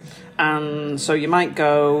drown. And so you might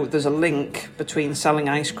go, there's a link between selling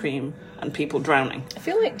ice cream and people drowning. I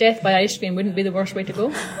feel like death by ice cream wouldn't be the worst way to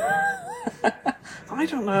go. I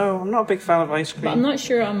don't know. I'm not a big fan of ice cream. But I'm not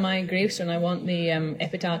sure on my gravestone I want the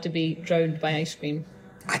epitaph to be drowned by ice cream.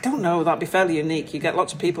 I don't know. That'd be fairly unique. You get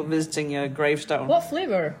lots of people visiting your gravestone. What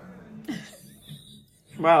flavour?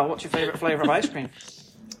 Well, what's your favourite flavour of ice cream?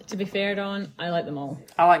 To be fair, Dawn, I like them all.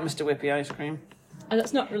 I like Mr. Whippy ice cream. And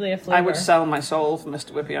that's not really a flavour. I would sell my soul for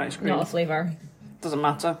Mr. Whippy ice cream. Not a flavour. Doesn't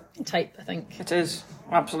matter. Type, I think. It is.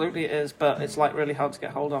 Absolutely it is, but it's like really hard to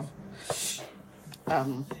get hold of.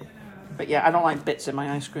 But yeah, I don't like bits in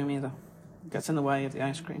my ice cream either. It gets in the way of the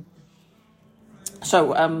ice cream.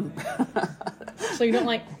 So, So you don't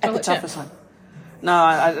like chocolate chip? No,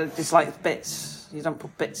 I just like bits. You don't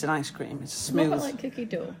put bits in ice cream. It's smooth. What about like cookie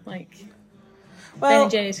dough? Like well, Ben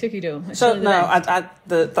 & Jerry's cookie dough? It's so really no,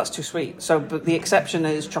 that's too sweet. So, but the exception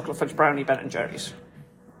is chocolate fudge brownie Ben & Jerry's.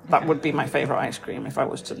 That would be my favourite ice cream if I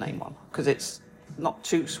was to name one, because it's not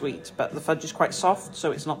too sweet, but the fudge is quite soft,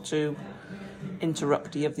 so it's not too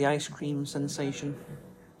interrupty of the ice cream sensation.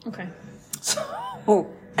 Okay.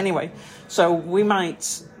 So, anyway, so we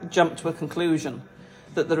might jump to a conclusion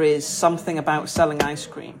that there is something about selling ice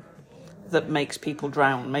cream that makes people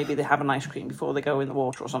drown. Maybe they have an ice cream before they go in the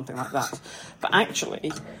water or something like that. But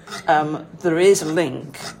actually, there is a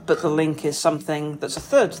link, but the link is something that's a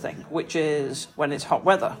third thing, which is when it's hot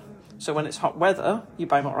weather. So when it's hot weather, you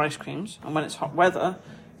buy more ice creams, and when it's hot weather,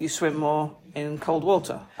 you swim more in cold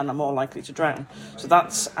water and are more likely to drown. So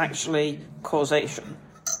that's actually causation.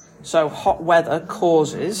 So hot weather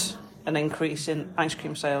causes an increase in ice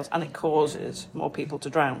cream sales, and it causes more people to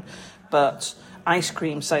drown. But ice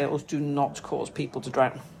cream sales do not cause people to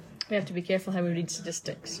drown. We have to be careful how we read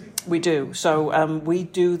statistics. We do. So we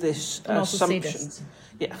do this and also assumption. Sadists.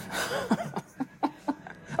 Yeah.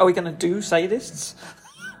 Are we going to do sadists?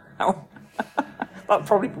 No. That'd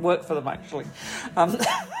probably work for them, actually.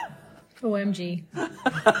 OMG.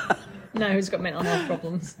 Now who's got mental health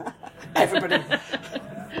problems? Everybody.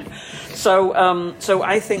 So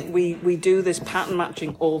I think we do this pattern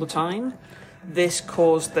matching all the time. This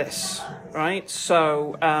caused this, right?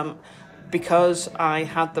 So because I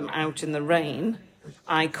had them out in the rain,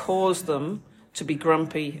 I caused them to be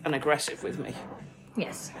grumpy and aggressive with me.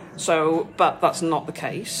 Yes. So, but that's not the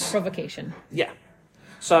case. Provocation. Yeah.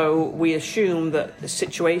 So we assume that the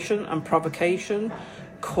situation and provocation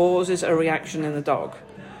causes a reaction in the dog.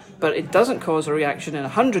 But it doesn't cause a reaction in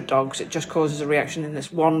 100 dogs, it just causes a reaction in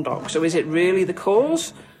this one dog. So is it really the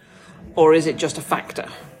cause, or is it just a factor?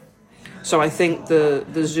 So I think the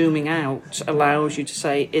zooming out allows you to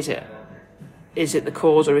say, is it the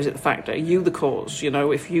cause or is it the factor? Are you the cause? You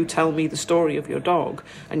know, if you tell me the story of your dog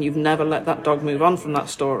and you've never let that dog move on from that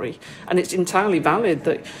story, and it's entirely valid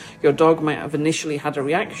that your dog might have initially had a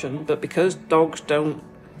reaction, but because dogs don't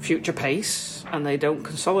future pace and they don't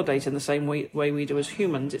consolidate in the same way we do as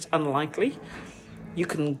humans, it's unlikely. You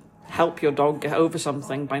can help your dog get over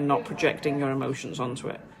something by not projecting your emotions onto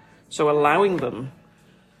it. So allowing them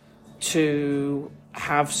to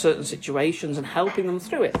have certain situations and helping them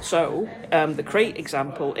through it. So the crate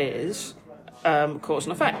example is cause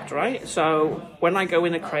and effect, right? So when I go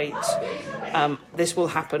in a crate, this will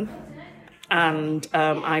happen, and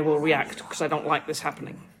I will react because I don't like this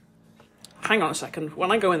happening. Hang on a second, when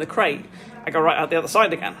I go in the crate, I go right out the other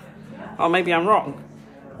side again. Or maybe I'm wrong.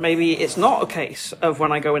 Maybe it's not a case of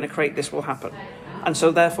when I go in a crate, this will happen. And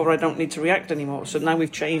so therefore I don't need to react anymore. So now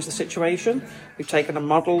we've changed the situation. We've taken a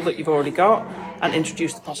model that you've already got and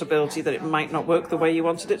introduced the possibility that it might not work the way you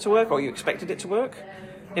wanted it to work or you expected it to work.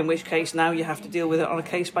 In which case now you have to deal with it on a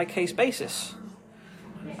case-by-case basis.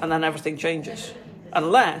 And then everything changes.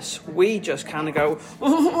 Unless we just kind of go,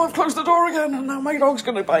 oh, I've closed the door again and now my dog's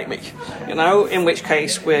going to bite me. You know, in which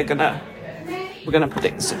case we're going to we're going to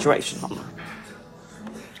predict the situation on them.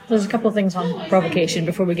 There's a couple of things on provocation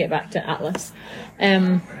before we get back to Atlas.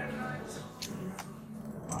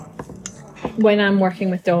 When I'm working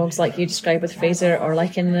with dogs like you described with Fraser, or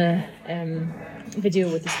like in the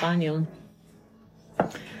video with the Spaniel,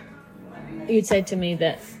 you'd said to me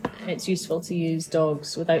that it's useful to use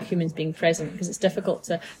dogs without humans being present because it's difficult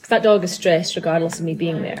to... Because that dog is stressed regardless of me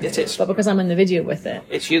being there. It is. But because I'm in the video with it...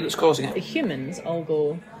 It's you that's causing it. The humans all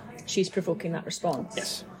go, she's provoking that response.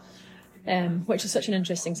 Yes. Which is such an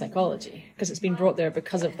interesting psychology because it's been brought there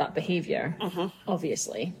because of that behaviour,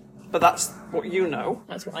 obviously. But that's what you know.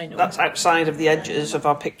 That's what I know. That's outside of the edges of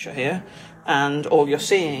our picture here, and all you're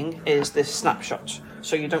seeing is this snapshot.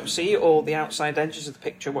 So you don't see all the outside edges of the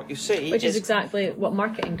picture. What you see Which is exactly what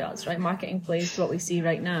marketing does, right? Marketing plays to what we see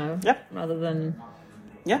right now, rather than...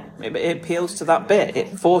 Yeah, it appeals to that bit. It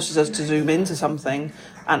forces us to zoom into something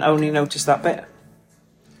and only notice that bit.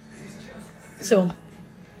 So,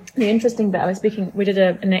 the interesting bit, we did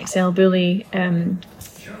an Excel bully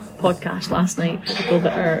podcast last night for people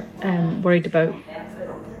that are worried about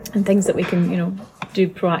and things that we can, do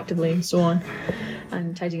proactively and so on,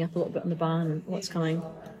 and tidying up a little bit on the ban and what's coming.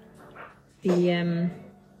 The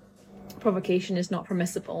provocation is not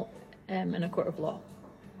permissible in a court of law.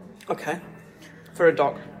 Okay. For a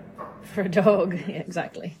dog. For a dog, yeah,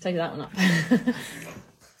 exactly. Tidy that one up.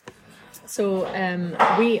 So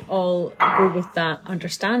we all go with that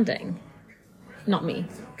understanding. Not me,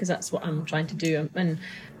 because that's what I'm trying to do. And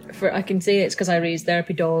I can say it's because I raise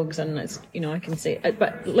therapy dogs, and it's I can say it,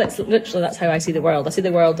 but literally that's how I see the world. I see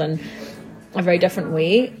the world in a very different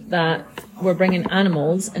way, that we're bringing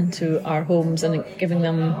animals into our homes and giving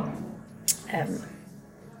them.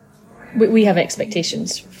 We have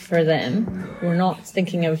expectations for them. We're not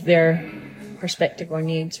thinking of their perspective or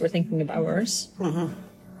needs. We're thinking of ours, and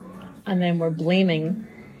then we're blaming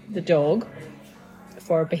the dog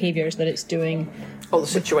for behaviours that it's doing, or the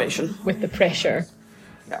situation with the pressure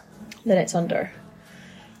that it's under.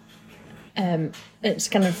 It's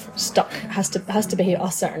kind of stuck, has to behave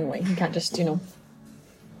a certain way. You can't just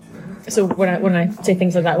So when I say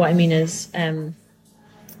things like that, what I mean is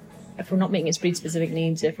if we're not making its breed specific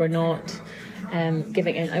needs, if we're not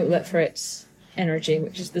giving an outlet for its energy,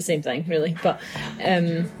 which is the same thing really, but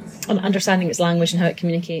understanding its language and how it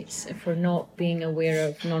communicates, if we're not being aware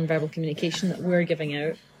of non-verbal communication that we're giving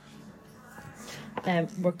out,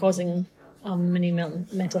 we're causing a mini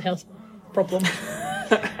mental health problem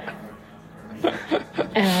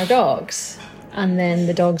in our dogs. And then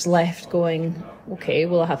the dog's left going, okay,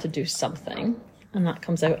 well, I have to do something, and that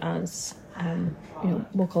comes out as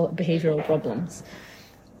we'll call it behavioural problems,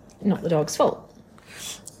 not the dog's fault.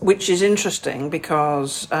 Which is interesting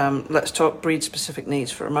because let's talk breed-specific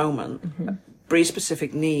needs for a moment.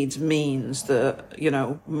 Breed-specific needs means that,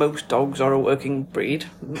 most dogs are a working breed,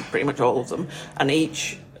 pretty much all of them, and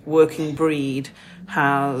each working breed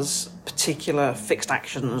has particular fixed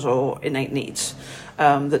actions or innate needs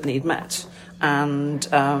that need met. And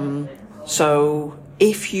so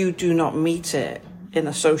if you do not meet it in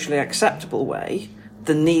a socially acceptable way,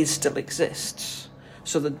 the need still exists.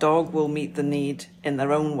 So the dog will meet the need in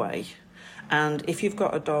their own way. And if you've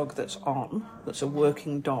got a dog that's a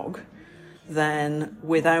working dog, then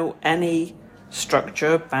without any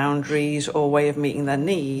structure, boundaries, or way of meeting their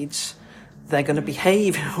needs, they're going to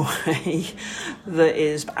behave in a way that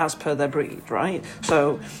is as per their breed, right?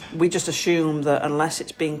 So we just assume that unless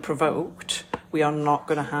it's being provoked, we are not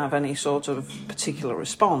going to have any sort of particular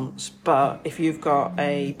response. But if you've got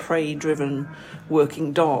a prey-driven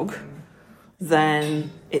working dog,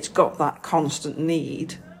 then it's got that constant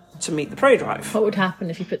need to meet the prey drive. What would happen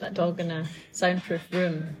if you put that dog in a soundproof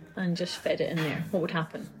room and just fed it in there? What would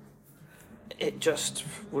happen? It just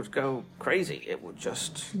would go crazy. It would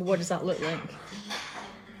just... What does that look like?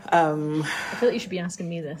 I feel like you should be asking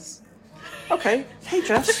me this. Okay. Hey,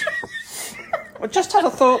 Jess. I just had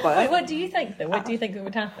a thought there. Wait, what do you think, though? What do you think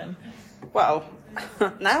would happen? Well,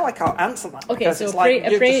 now I can't answer that. Okay, so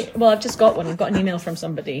well, I've just got one. I've got an email from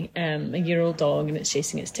somebody, a year-old dog, and it's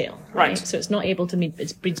chasing its tail. Right. So it's not able to meet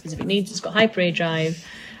its breed-specific needs. It's got high prey drive,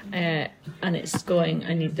 and it's going,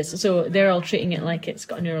 I need this. So they're all treating it like it's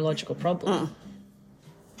got a neurological problem.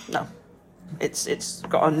 No. It's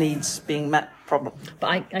got a needs being met problem.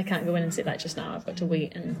 But I can't go in and say that just now. I've got to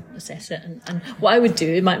wait and assess it. And what I would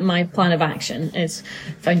do, my plan of action is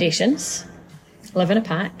foundations, live in a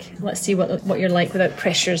pack. Let's see what you're like without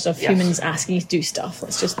pressures of humans asking you to do stuff.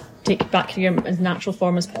 Let's just take it back to your as natural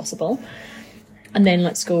form as possible. And then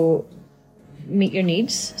let's go meet your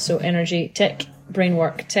needs. So energy, tick. Brain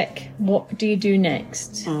work, tick. What do you do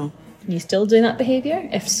next? Are you still doing that behaviour?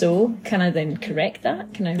 If so, can I then correct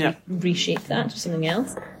that? Can I reshape that to something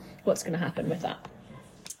else? What's going to happen with that?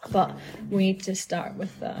 But we need to start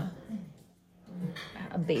with a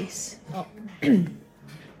base. Oh.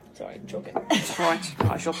 Sorry, I'm choking. It's right.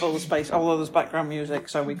 I shall fill the space. Although there's background music,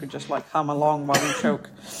 so we could just like hum along while we choke.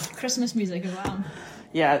 Christmas music as well.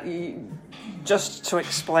 Yeah, just to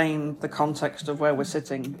explain the context of where we're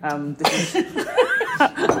sitting, this is...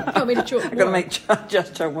 You want me to choke more? I'm going to make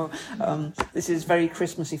just choke more. This is very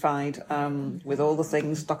Christmassy-fied, with all the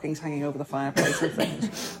things, stockings hanging over the fireplace and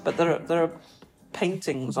things. But there are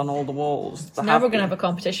paintings on all the walls. So now we're going to have a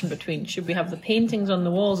competition between, should we have the paintings on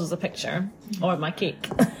the walls as a picture, or my cake?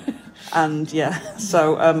 And yeah,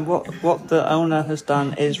 so what the owner has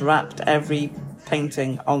done is wrapped every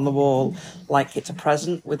painting on the wall like it's a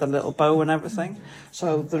present with a little bow and everything.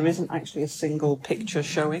 So there isn't actually a single picture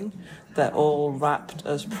showing. They're all wrapped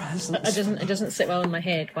as presents. It doesn't sit well in my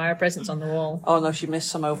head. Why are presents on the wall? Oh no, she missed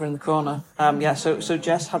some over in the corner. So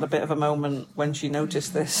Jess had a bit of a moment when she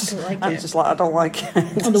noticed this. I don't like and it. It's just like, I don't like it.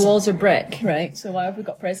 And the walls are brick, right? So why have we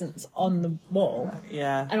got presents on the wall?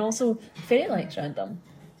 Yeah. And also fairy lights around them.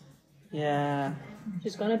 Yeah.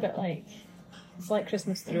 She's gone a bit like, it's like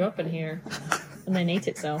Christmas threw up in here and then ate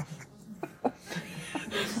itself.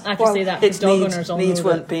 I have to say that because dog owners all know needs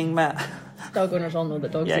weren't being met. Dog owners all know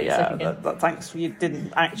that dogs eat sick again. Thanks. You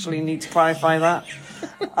didn't actually need to clarify that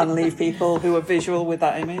and leave people who are visual with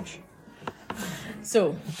that image.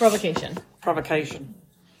 So, provocation. Provocation.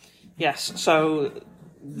 Yes. So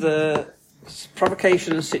the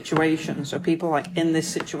provocation and situation. So people are like, in this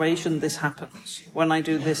situation, this happens. When I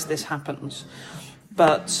do this, this happens.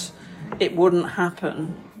 But it wouldn't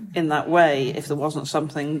happen in that way if there wasn't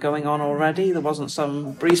something going on already. There wasn't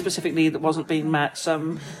some very specific need that wasn't being met,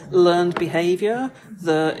 some learned behaviour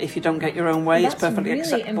that if you don't get your own way, it's perfectly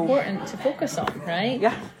acceptable. That's really important to focus on, right?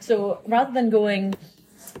 Yeah. So rather than going,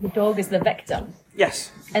 the dog is the victim.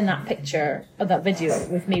 Yes. In that picture, or that video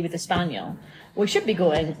with me with the spaniel, we should be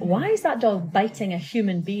going, why is that dog biting a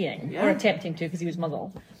human being? Or attempting to, because he was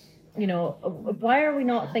muzzled. You know, why are we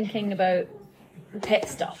not thinking about pet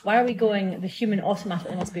stuff? Why are we going, the human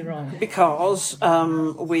automatically must be wrong? Because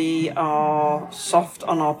we are soft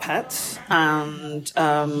on our pets, and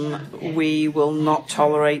we will not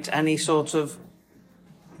tolerate any sort of,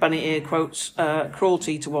 bunny ear quotes,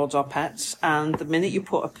 cruelty towards our pets. And the minute you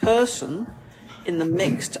put a person in the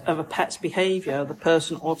mix of a pet's behaviour, the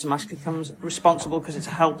person automatically becomes responsible because it's a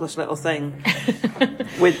helpless little thing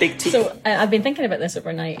with big teeth. So I've been thinking about this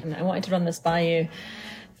overnight, and I wanted to run this by you.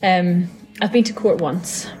 I've been to court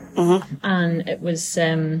once, and it was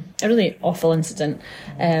a really awful incident.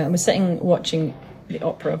 I was sitting watching the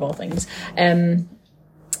opera of all things, and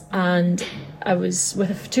I was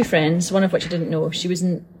with two friends, one of which I didn't know. She was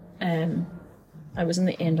in, I was in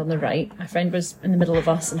the end on the right. My friend was in the middle of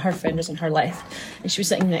us, and her friend was on her left, and she was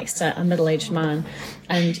sitting next to a middle-aged man.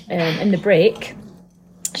 And in the break,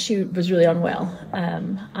 she was really unwell,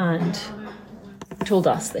 and told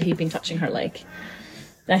us that he'd been touching her leg.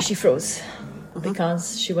 Now she froze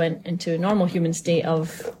because she went into a normal human state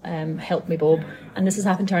of help me Bob, and this has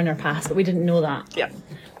happened to her in her past, but we didn't know that.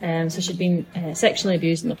 Yeah. So she'd been sexually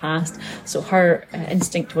abused in the past, so her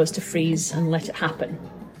instinct was to freeze and let it happen,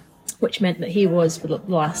 which meant that he was, for the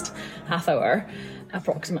last half hour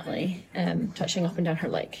approximately, touching up and down her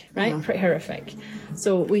leg, right? Pretty horrific.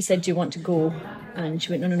 So we said, do you want to go? And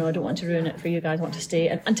she went, no, I don't want to ruin it for you guys, I want to stay.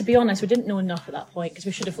 And to be honest, we didn't know enough at that point because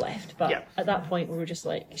we should have left. But at that point, we were just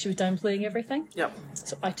like, she was downplaying everything. Yep.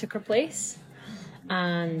 So I took her place,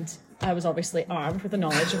 and I was obviously armed with the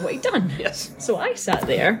knowledge of what he'd done. Yes. So I sat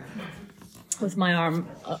there with my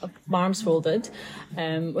arms folded,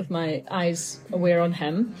 with my eyes aware on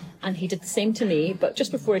him, and he did the same to me, but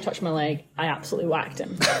just before he touched my leg, I absolutely whacked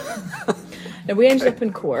him. Now, we ended up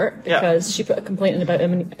in court because she put a complaint in about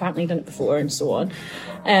him, and apparently he'd done it before, and so on.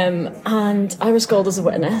 And I was called as a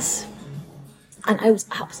witness, and I was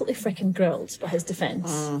absolutely freaking grilled by his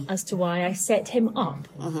defence as to why I set him up,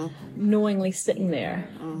 knowingly sitting there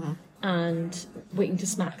and waiting to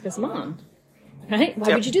smack this man. Right?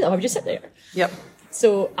 Why would you do that? Why would you sit there? Yep.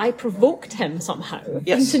 So I provoked him somehow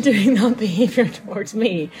into doing that behaviour towards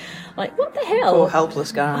me. Like, what the hell? Poor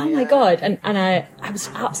helpless guy. Oh my God. And I was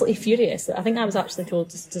absolutely furious. I think I was actually told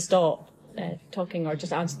to stop talking or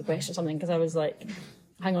just answer the question or something, because I was like,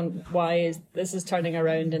 hang on, why is this turning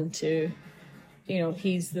around into,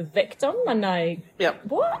 he's the victim, and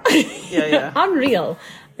what? Yeah. Unreal.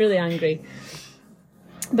 Really angry.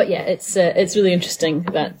 But yeah, it's really interesting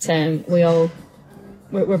that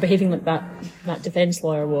we're behaving like that that defence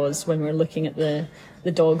lawyer was when we were looking at the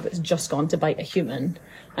dog that's just gone to bite a human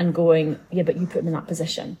and going, yeah, but you put him in that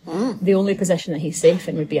position. The only position that he's safe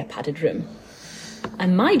in would be a padded room.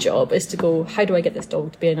 And my job is to go, how do I get this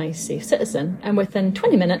dog to be a nice, safe citizen? And within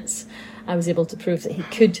 20 minutes, I was able to prove that he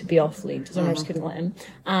could be off lead. His owners couldn't let him.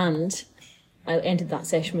 And I ended that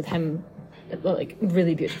session with him, like,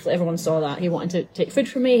 really beautifully. Everyone saw that. He wanted to take food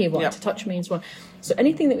from me. He wanted to touch me and so on. So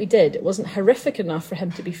anything that we did, it wasn't horrific enough for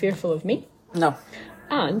him to be fearful of me. No.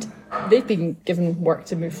 And they've been given work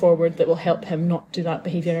to move forward that will help him not do that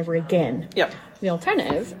behaviour ever again. Yep. The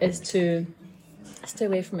alternative is to stay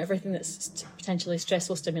away from everything that's potentially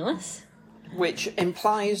stressful stimulus. Which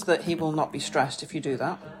implies that he will not be stressed if you do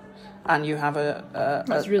that. And you have a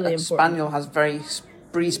spaniel has very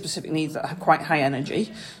breed specific needs that have quite high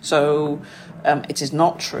energy. So it is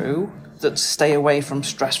not true that to stay away from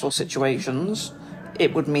stressful situations,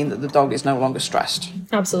 it would mean that the dog is no longer stressed.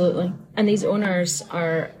 Absolutely. And these owners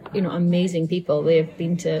are, amazing people. They have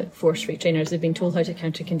been to force-free trainers. They've been told how to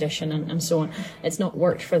counter condition and so on. It's not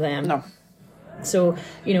worked for them. No. So,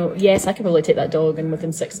 yes, I could probably take that dog and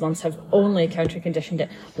within 6 months have only counter-conditioned it.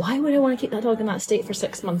 Why would I want to keep that dog in that state for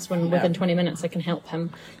 6 months when within 20 minutes I can help him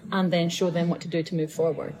and then show them what to do to move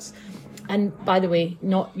forwards? And by the way,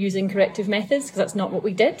 not using corrective methods, because that's not what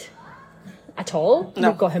we did at all. No.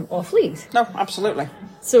 We got him off lead. No, absolutely.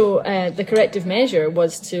 So the corrective measure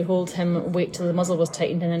was to hold him, wait till the muzzle was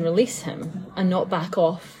tightened and then release him and not back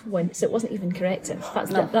off so it wasn't even corrective.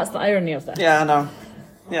 That's the irony of this. Yeah, I know.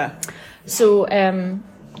 Yeah. So,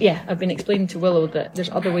 I've been explaining to Willow that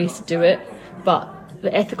there's other ways to do it, but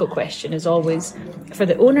the ethical question is always, for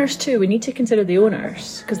the owners too, we need to consider the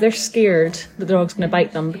owners, because they're scared that the dog's going to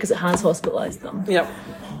bite them because it has hospitalised them. Yep.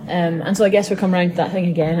 And so I guess we'll come around to that thing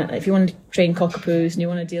again. If you want to train cockapoos and you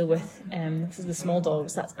want to deal with the small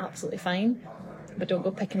dogs, that's absolutely fine. But don't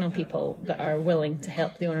go picking on people that are willing to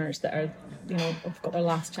help the owners that are, have got their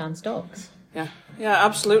last chance dogs. Yeah,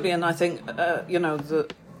 absolutely. And I think,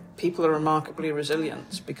 that people are remarkably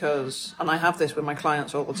resilient because, and I have this with my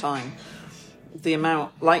clients all the time, the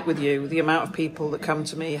amount of people that come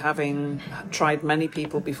to me having tried many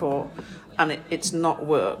people before and it's not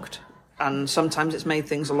worked. And sometimes it's made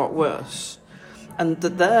things a lot worse. And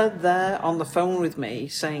that they're there on the phone with me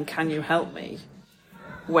saying, can you help me?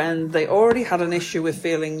 When they already had an issue with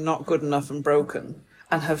feeling not good enough and broken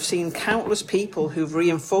and have seen countless people who've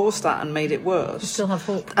reinforced that and made it worse. Still have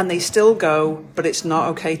hope. And they still go, but it's not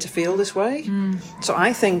okay to feel this way. So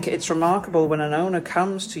I think it's remarkable when an owner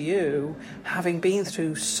comes to you having been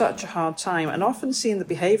through such a hard time and often seeing the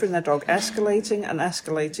behaviour in their dog escalating and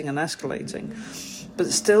escalating and escalating,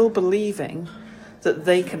 but still believing that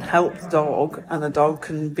they can help the dog and the dog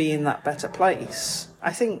can be in that better place.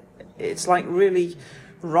 I think it's like really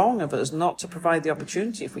wrong of us not to provide the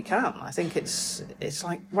opportunity if we can. I think it's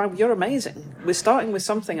like, wow, you're amazing. We're starting with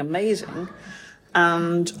something amazing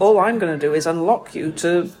and all I'm going to do is unlock you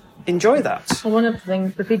to enjoy that. Well, one of the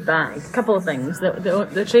things, the feedback, a couple of things,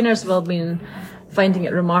 the trainers have all been finding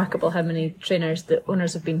it remarkable how many trainers the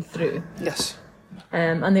owners have been through. Yes.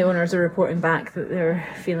 And the owners are reporting back that they're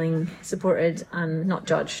feeling supported and not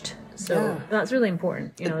judged. So that's really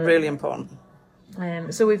important. Really important.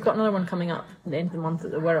 So we've got another one coming up at the end of the month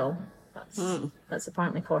at the Wirral. That's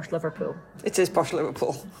apparently posh Liverpool. It is posh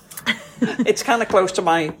Liverpool. It's kind of close to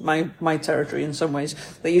my territory in some ways.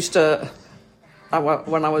 They used to,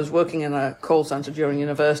 when I was working in a call centre during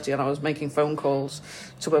university and I was making phone calls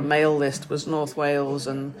to a mail list, was North Wales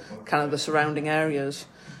and kind of the surrounding areas.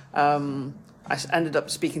 I ended up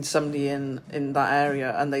speaking to somebody in that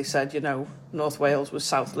area and they said, North Wales was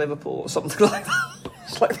South Liverpool or something like that.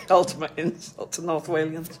 It's like the ultimate insult to North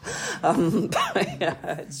Walians. But yeah,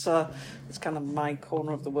 it's kind of my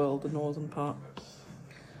corner of the world, the northern part.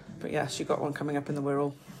 But yes, you got one coming up in the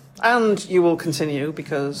Wirral. And you will continue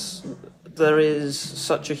because there is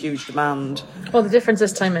such a huge demand. Well, the difference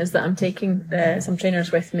this time is that I'm taking some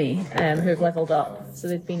trainers with me who've levelled up. So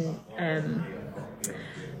they've been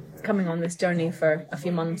coming on this journey for a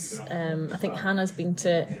few months. I think Hannah's been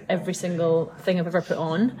to every single thing I've ever put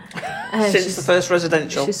on. Since the first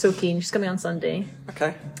residential. She's so keen. She's coming on Sunday.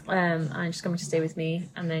 Okay. And she's coming to stay with me.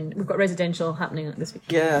 And then we've got residential happening this week.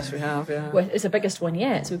 Yes, we have, yeah. It's the biggest one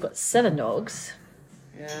yet. So we've got 7 dogs.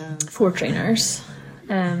 Yeah. 4 trainers.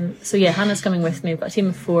 Hannah's coming with me. We've got a team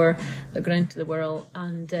of 4 that are going to the Wirral.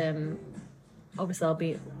 And obviously I'll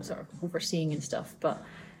be sort of overseeing and stuff. But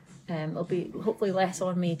it'll be hopefully less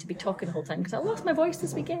on me to be talking the whole time because I lost my voice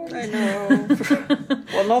this weekend. I know.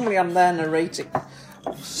 Well, normally I'm there narrating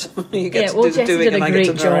house. You get Yeah, well, to Jess do it did and a I get to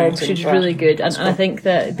great job. direct She's and really good, and I think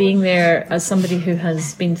that being there as somebody who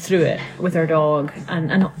has been through it with her dog,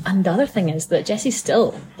 and the other thing is that Jessie's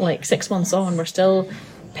still like 6 months on. We're still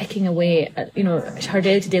picking away at, you know, her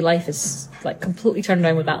day-to-day life is like completely turned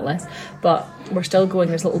around with Atlas, but we're still going,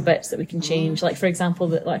 there's little bits that we can change, like for example,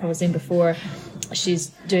 that, like I was saying before, she's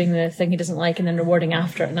doing the thing he doesn't like and then rewarding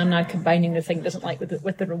after it, and I'm now combining the thing he doesn't like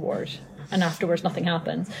with the reward, and afterwards nothing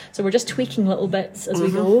happens. So we're just tweaking little bits as we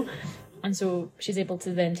go, and so she's able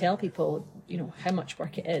to then tell people, you know, how much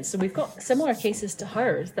work it is. So we've got similar cases to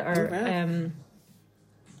hers that are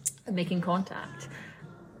making contact.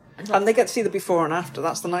 And they get to see the before and after.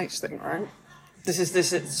 That's the nice thing, right? This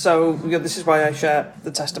is why I share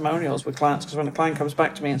the testimonials with clients, because when a client comes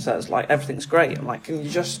back to me and says, like, everything's great, I'm like, can you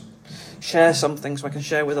just share something so I can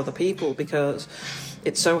share with other people? Because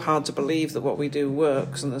it's so hard to believe that what we do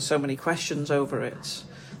works, and there's so many questions over it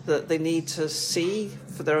that they need to see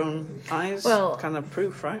for their own eyes, kind of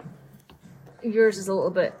proof, right? Yours is a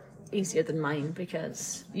little bit easier than mine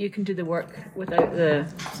because you can do the work without the...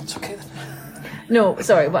 That's okay then. No,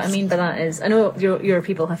 sorry, what I mean by that is, I know your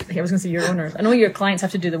people have to, I was going to say your owners, I know your clients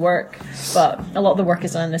have to do the work, but a lot of the work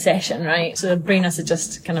is done in the session, right? So the brain has to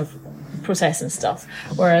just kind of process and stuff,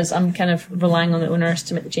 whereas I'm kind of relying on the owners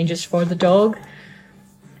to make the changes for the dog.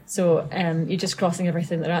 So you're just crossing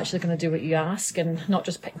everything. They're actually going to do what you ask and not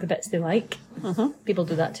just pick the bits they like. People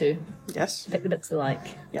do that too. Yes. Pick the bits they like.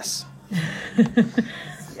 Yes.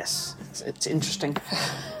 Yes. It's interesting.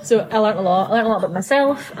 So I learned a lot. I learned a lot about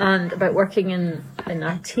myself and about working in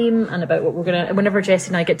our team, and about what we're going to... Whenever Jess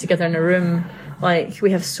and I get together in a room, like,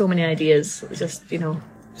 we have so many ideas. It's just, you know,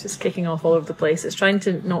 it's just kicking off all over the place. It's trying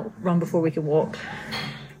to not run before we can walk.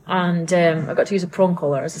 And I got to use a prong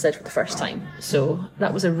collar, as I said, for the first time. So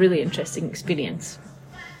that was a really interesting experience.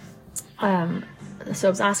 So I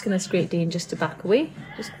was asking this Great Dane just to back away,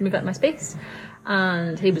 just move out of my space.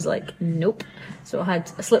 And he was like, nope. So I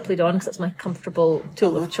had a slip lead on, because that's my comfortable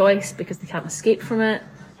tool of choice, because they can't escape from it.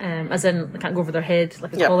 As in, they can't go over their head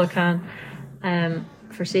like a collar can,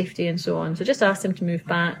 for safety and so on. So just asked him to move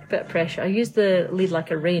back, bit of pressure. I used the lead like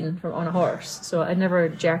a rein on a horse, so I never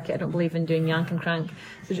jerk it. I don't believe in doing yank and crank.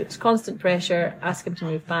 So just constant pressure, ask him to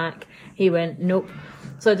move back. He went, nope.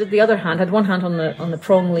 So I did the other hand. I had one hand on the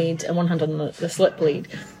prong lead and one hand on the slip lead.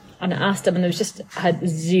 And I asked him, and there was just, I had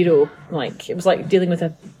zero, like, it was like dealing with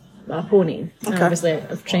a pony. Okay. And obviously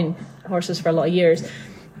I've trained horses for a lot of years,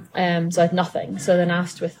 so I had nothing. So then I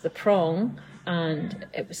asked with the prong, and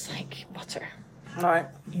it was like butter. All right.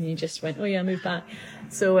 And he just went, oh yeah, move back.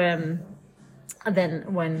 So and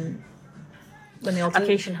then when the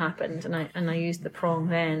altercation happened, and I used the prong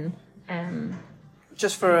then,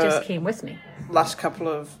 just for it just came with me. Last couple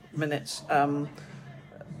of minutes,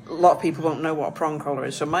 a lot of people won't know what a prong collar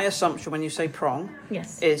is. So my assumption when you say prong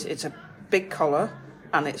is it's a big collar,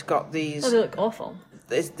 and it's got these... Oh, they look awful.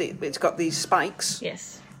 It's got these spikes.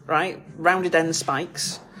 Yes. Right? Rounded end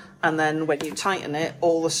spikes. And then when you tighten it,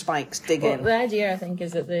 all the spikes dig in. The idea, I think,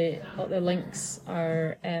 is that the links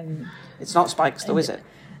are... it's not spikes though, is it?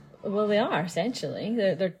 Well, they are, essentially.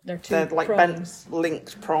 They're two They're like prongs. bent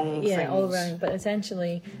linked prong things. Yeah, all around. But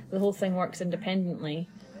essentially, the whole thing works independently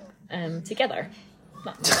together.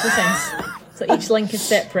 That makes no sense. So each link is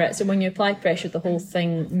separate. So when you apply pressure, the whole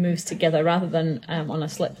thing moves together, rather than on a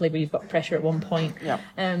slip lead where you've got pressure at one point. Yeah.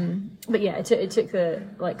 But yeah, it took the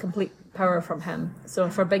complete power from him. So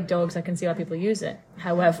for big dogs, I can see why people use it.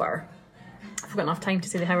 However, I've got enough time to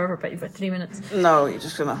say the however, but you've got 3 minutes. No, you're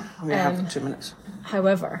just gonna have 2 minutes.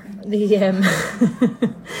 However, the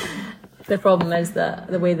the problem is that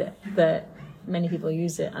the way that many people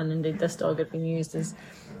use it, and indeed this dog had been used, is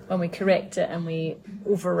when we correct it and we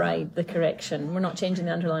override the correction, we're not changing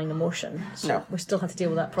the underlying emotion. So we still have to deal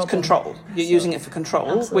with that problem. It's control. You're using it for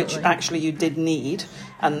control, which actually you did need.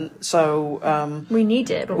 And so... we need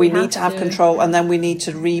it, but we need to have control, and then we need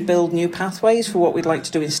to rebuild new pathways for what we'd like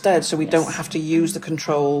to do instead, so we don't have to use the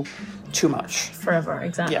control too much. Forever,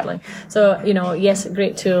 exactly. Yeah. So, yes,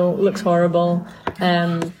 great tool, looks horrible,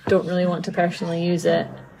 don't really want to personally use it.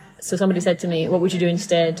 So somebody said to me, what would you do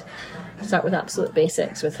instead? Start with absolute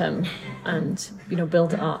basics with him and,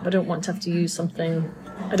 build it up. I don't want to have to use something,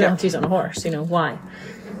 I don't have to use it on a horse, why?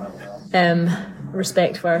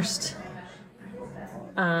 Respect first.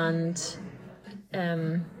 And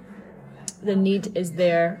the need is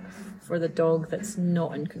there for the dog that's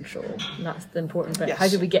not in control. And that's the important bit. Yes. How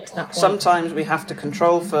do we get to that point? Sometimes we have to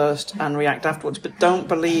control first and react afterwards, but don't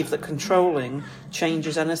believe that controlling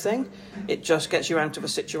changes anything. It just gets you out of a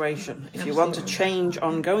situation. If you want to change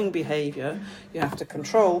ongoing behaviour, you have to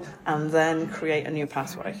control and then create a new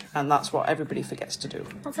pathway. And that's what everybody forgets to do.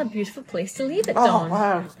 That's a beautiful place to leave it, Oh, Dawn.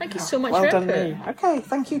 wow. Thank you so much Well for your done, input. me. Okay,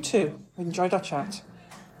 thank you too. We enjoyed our chat.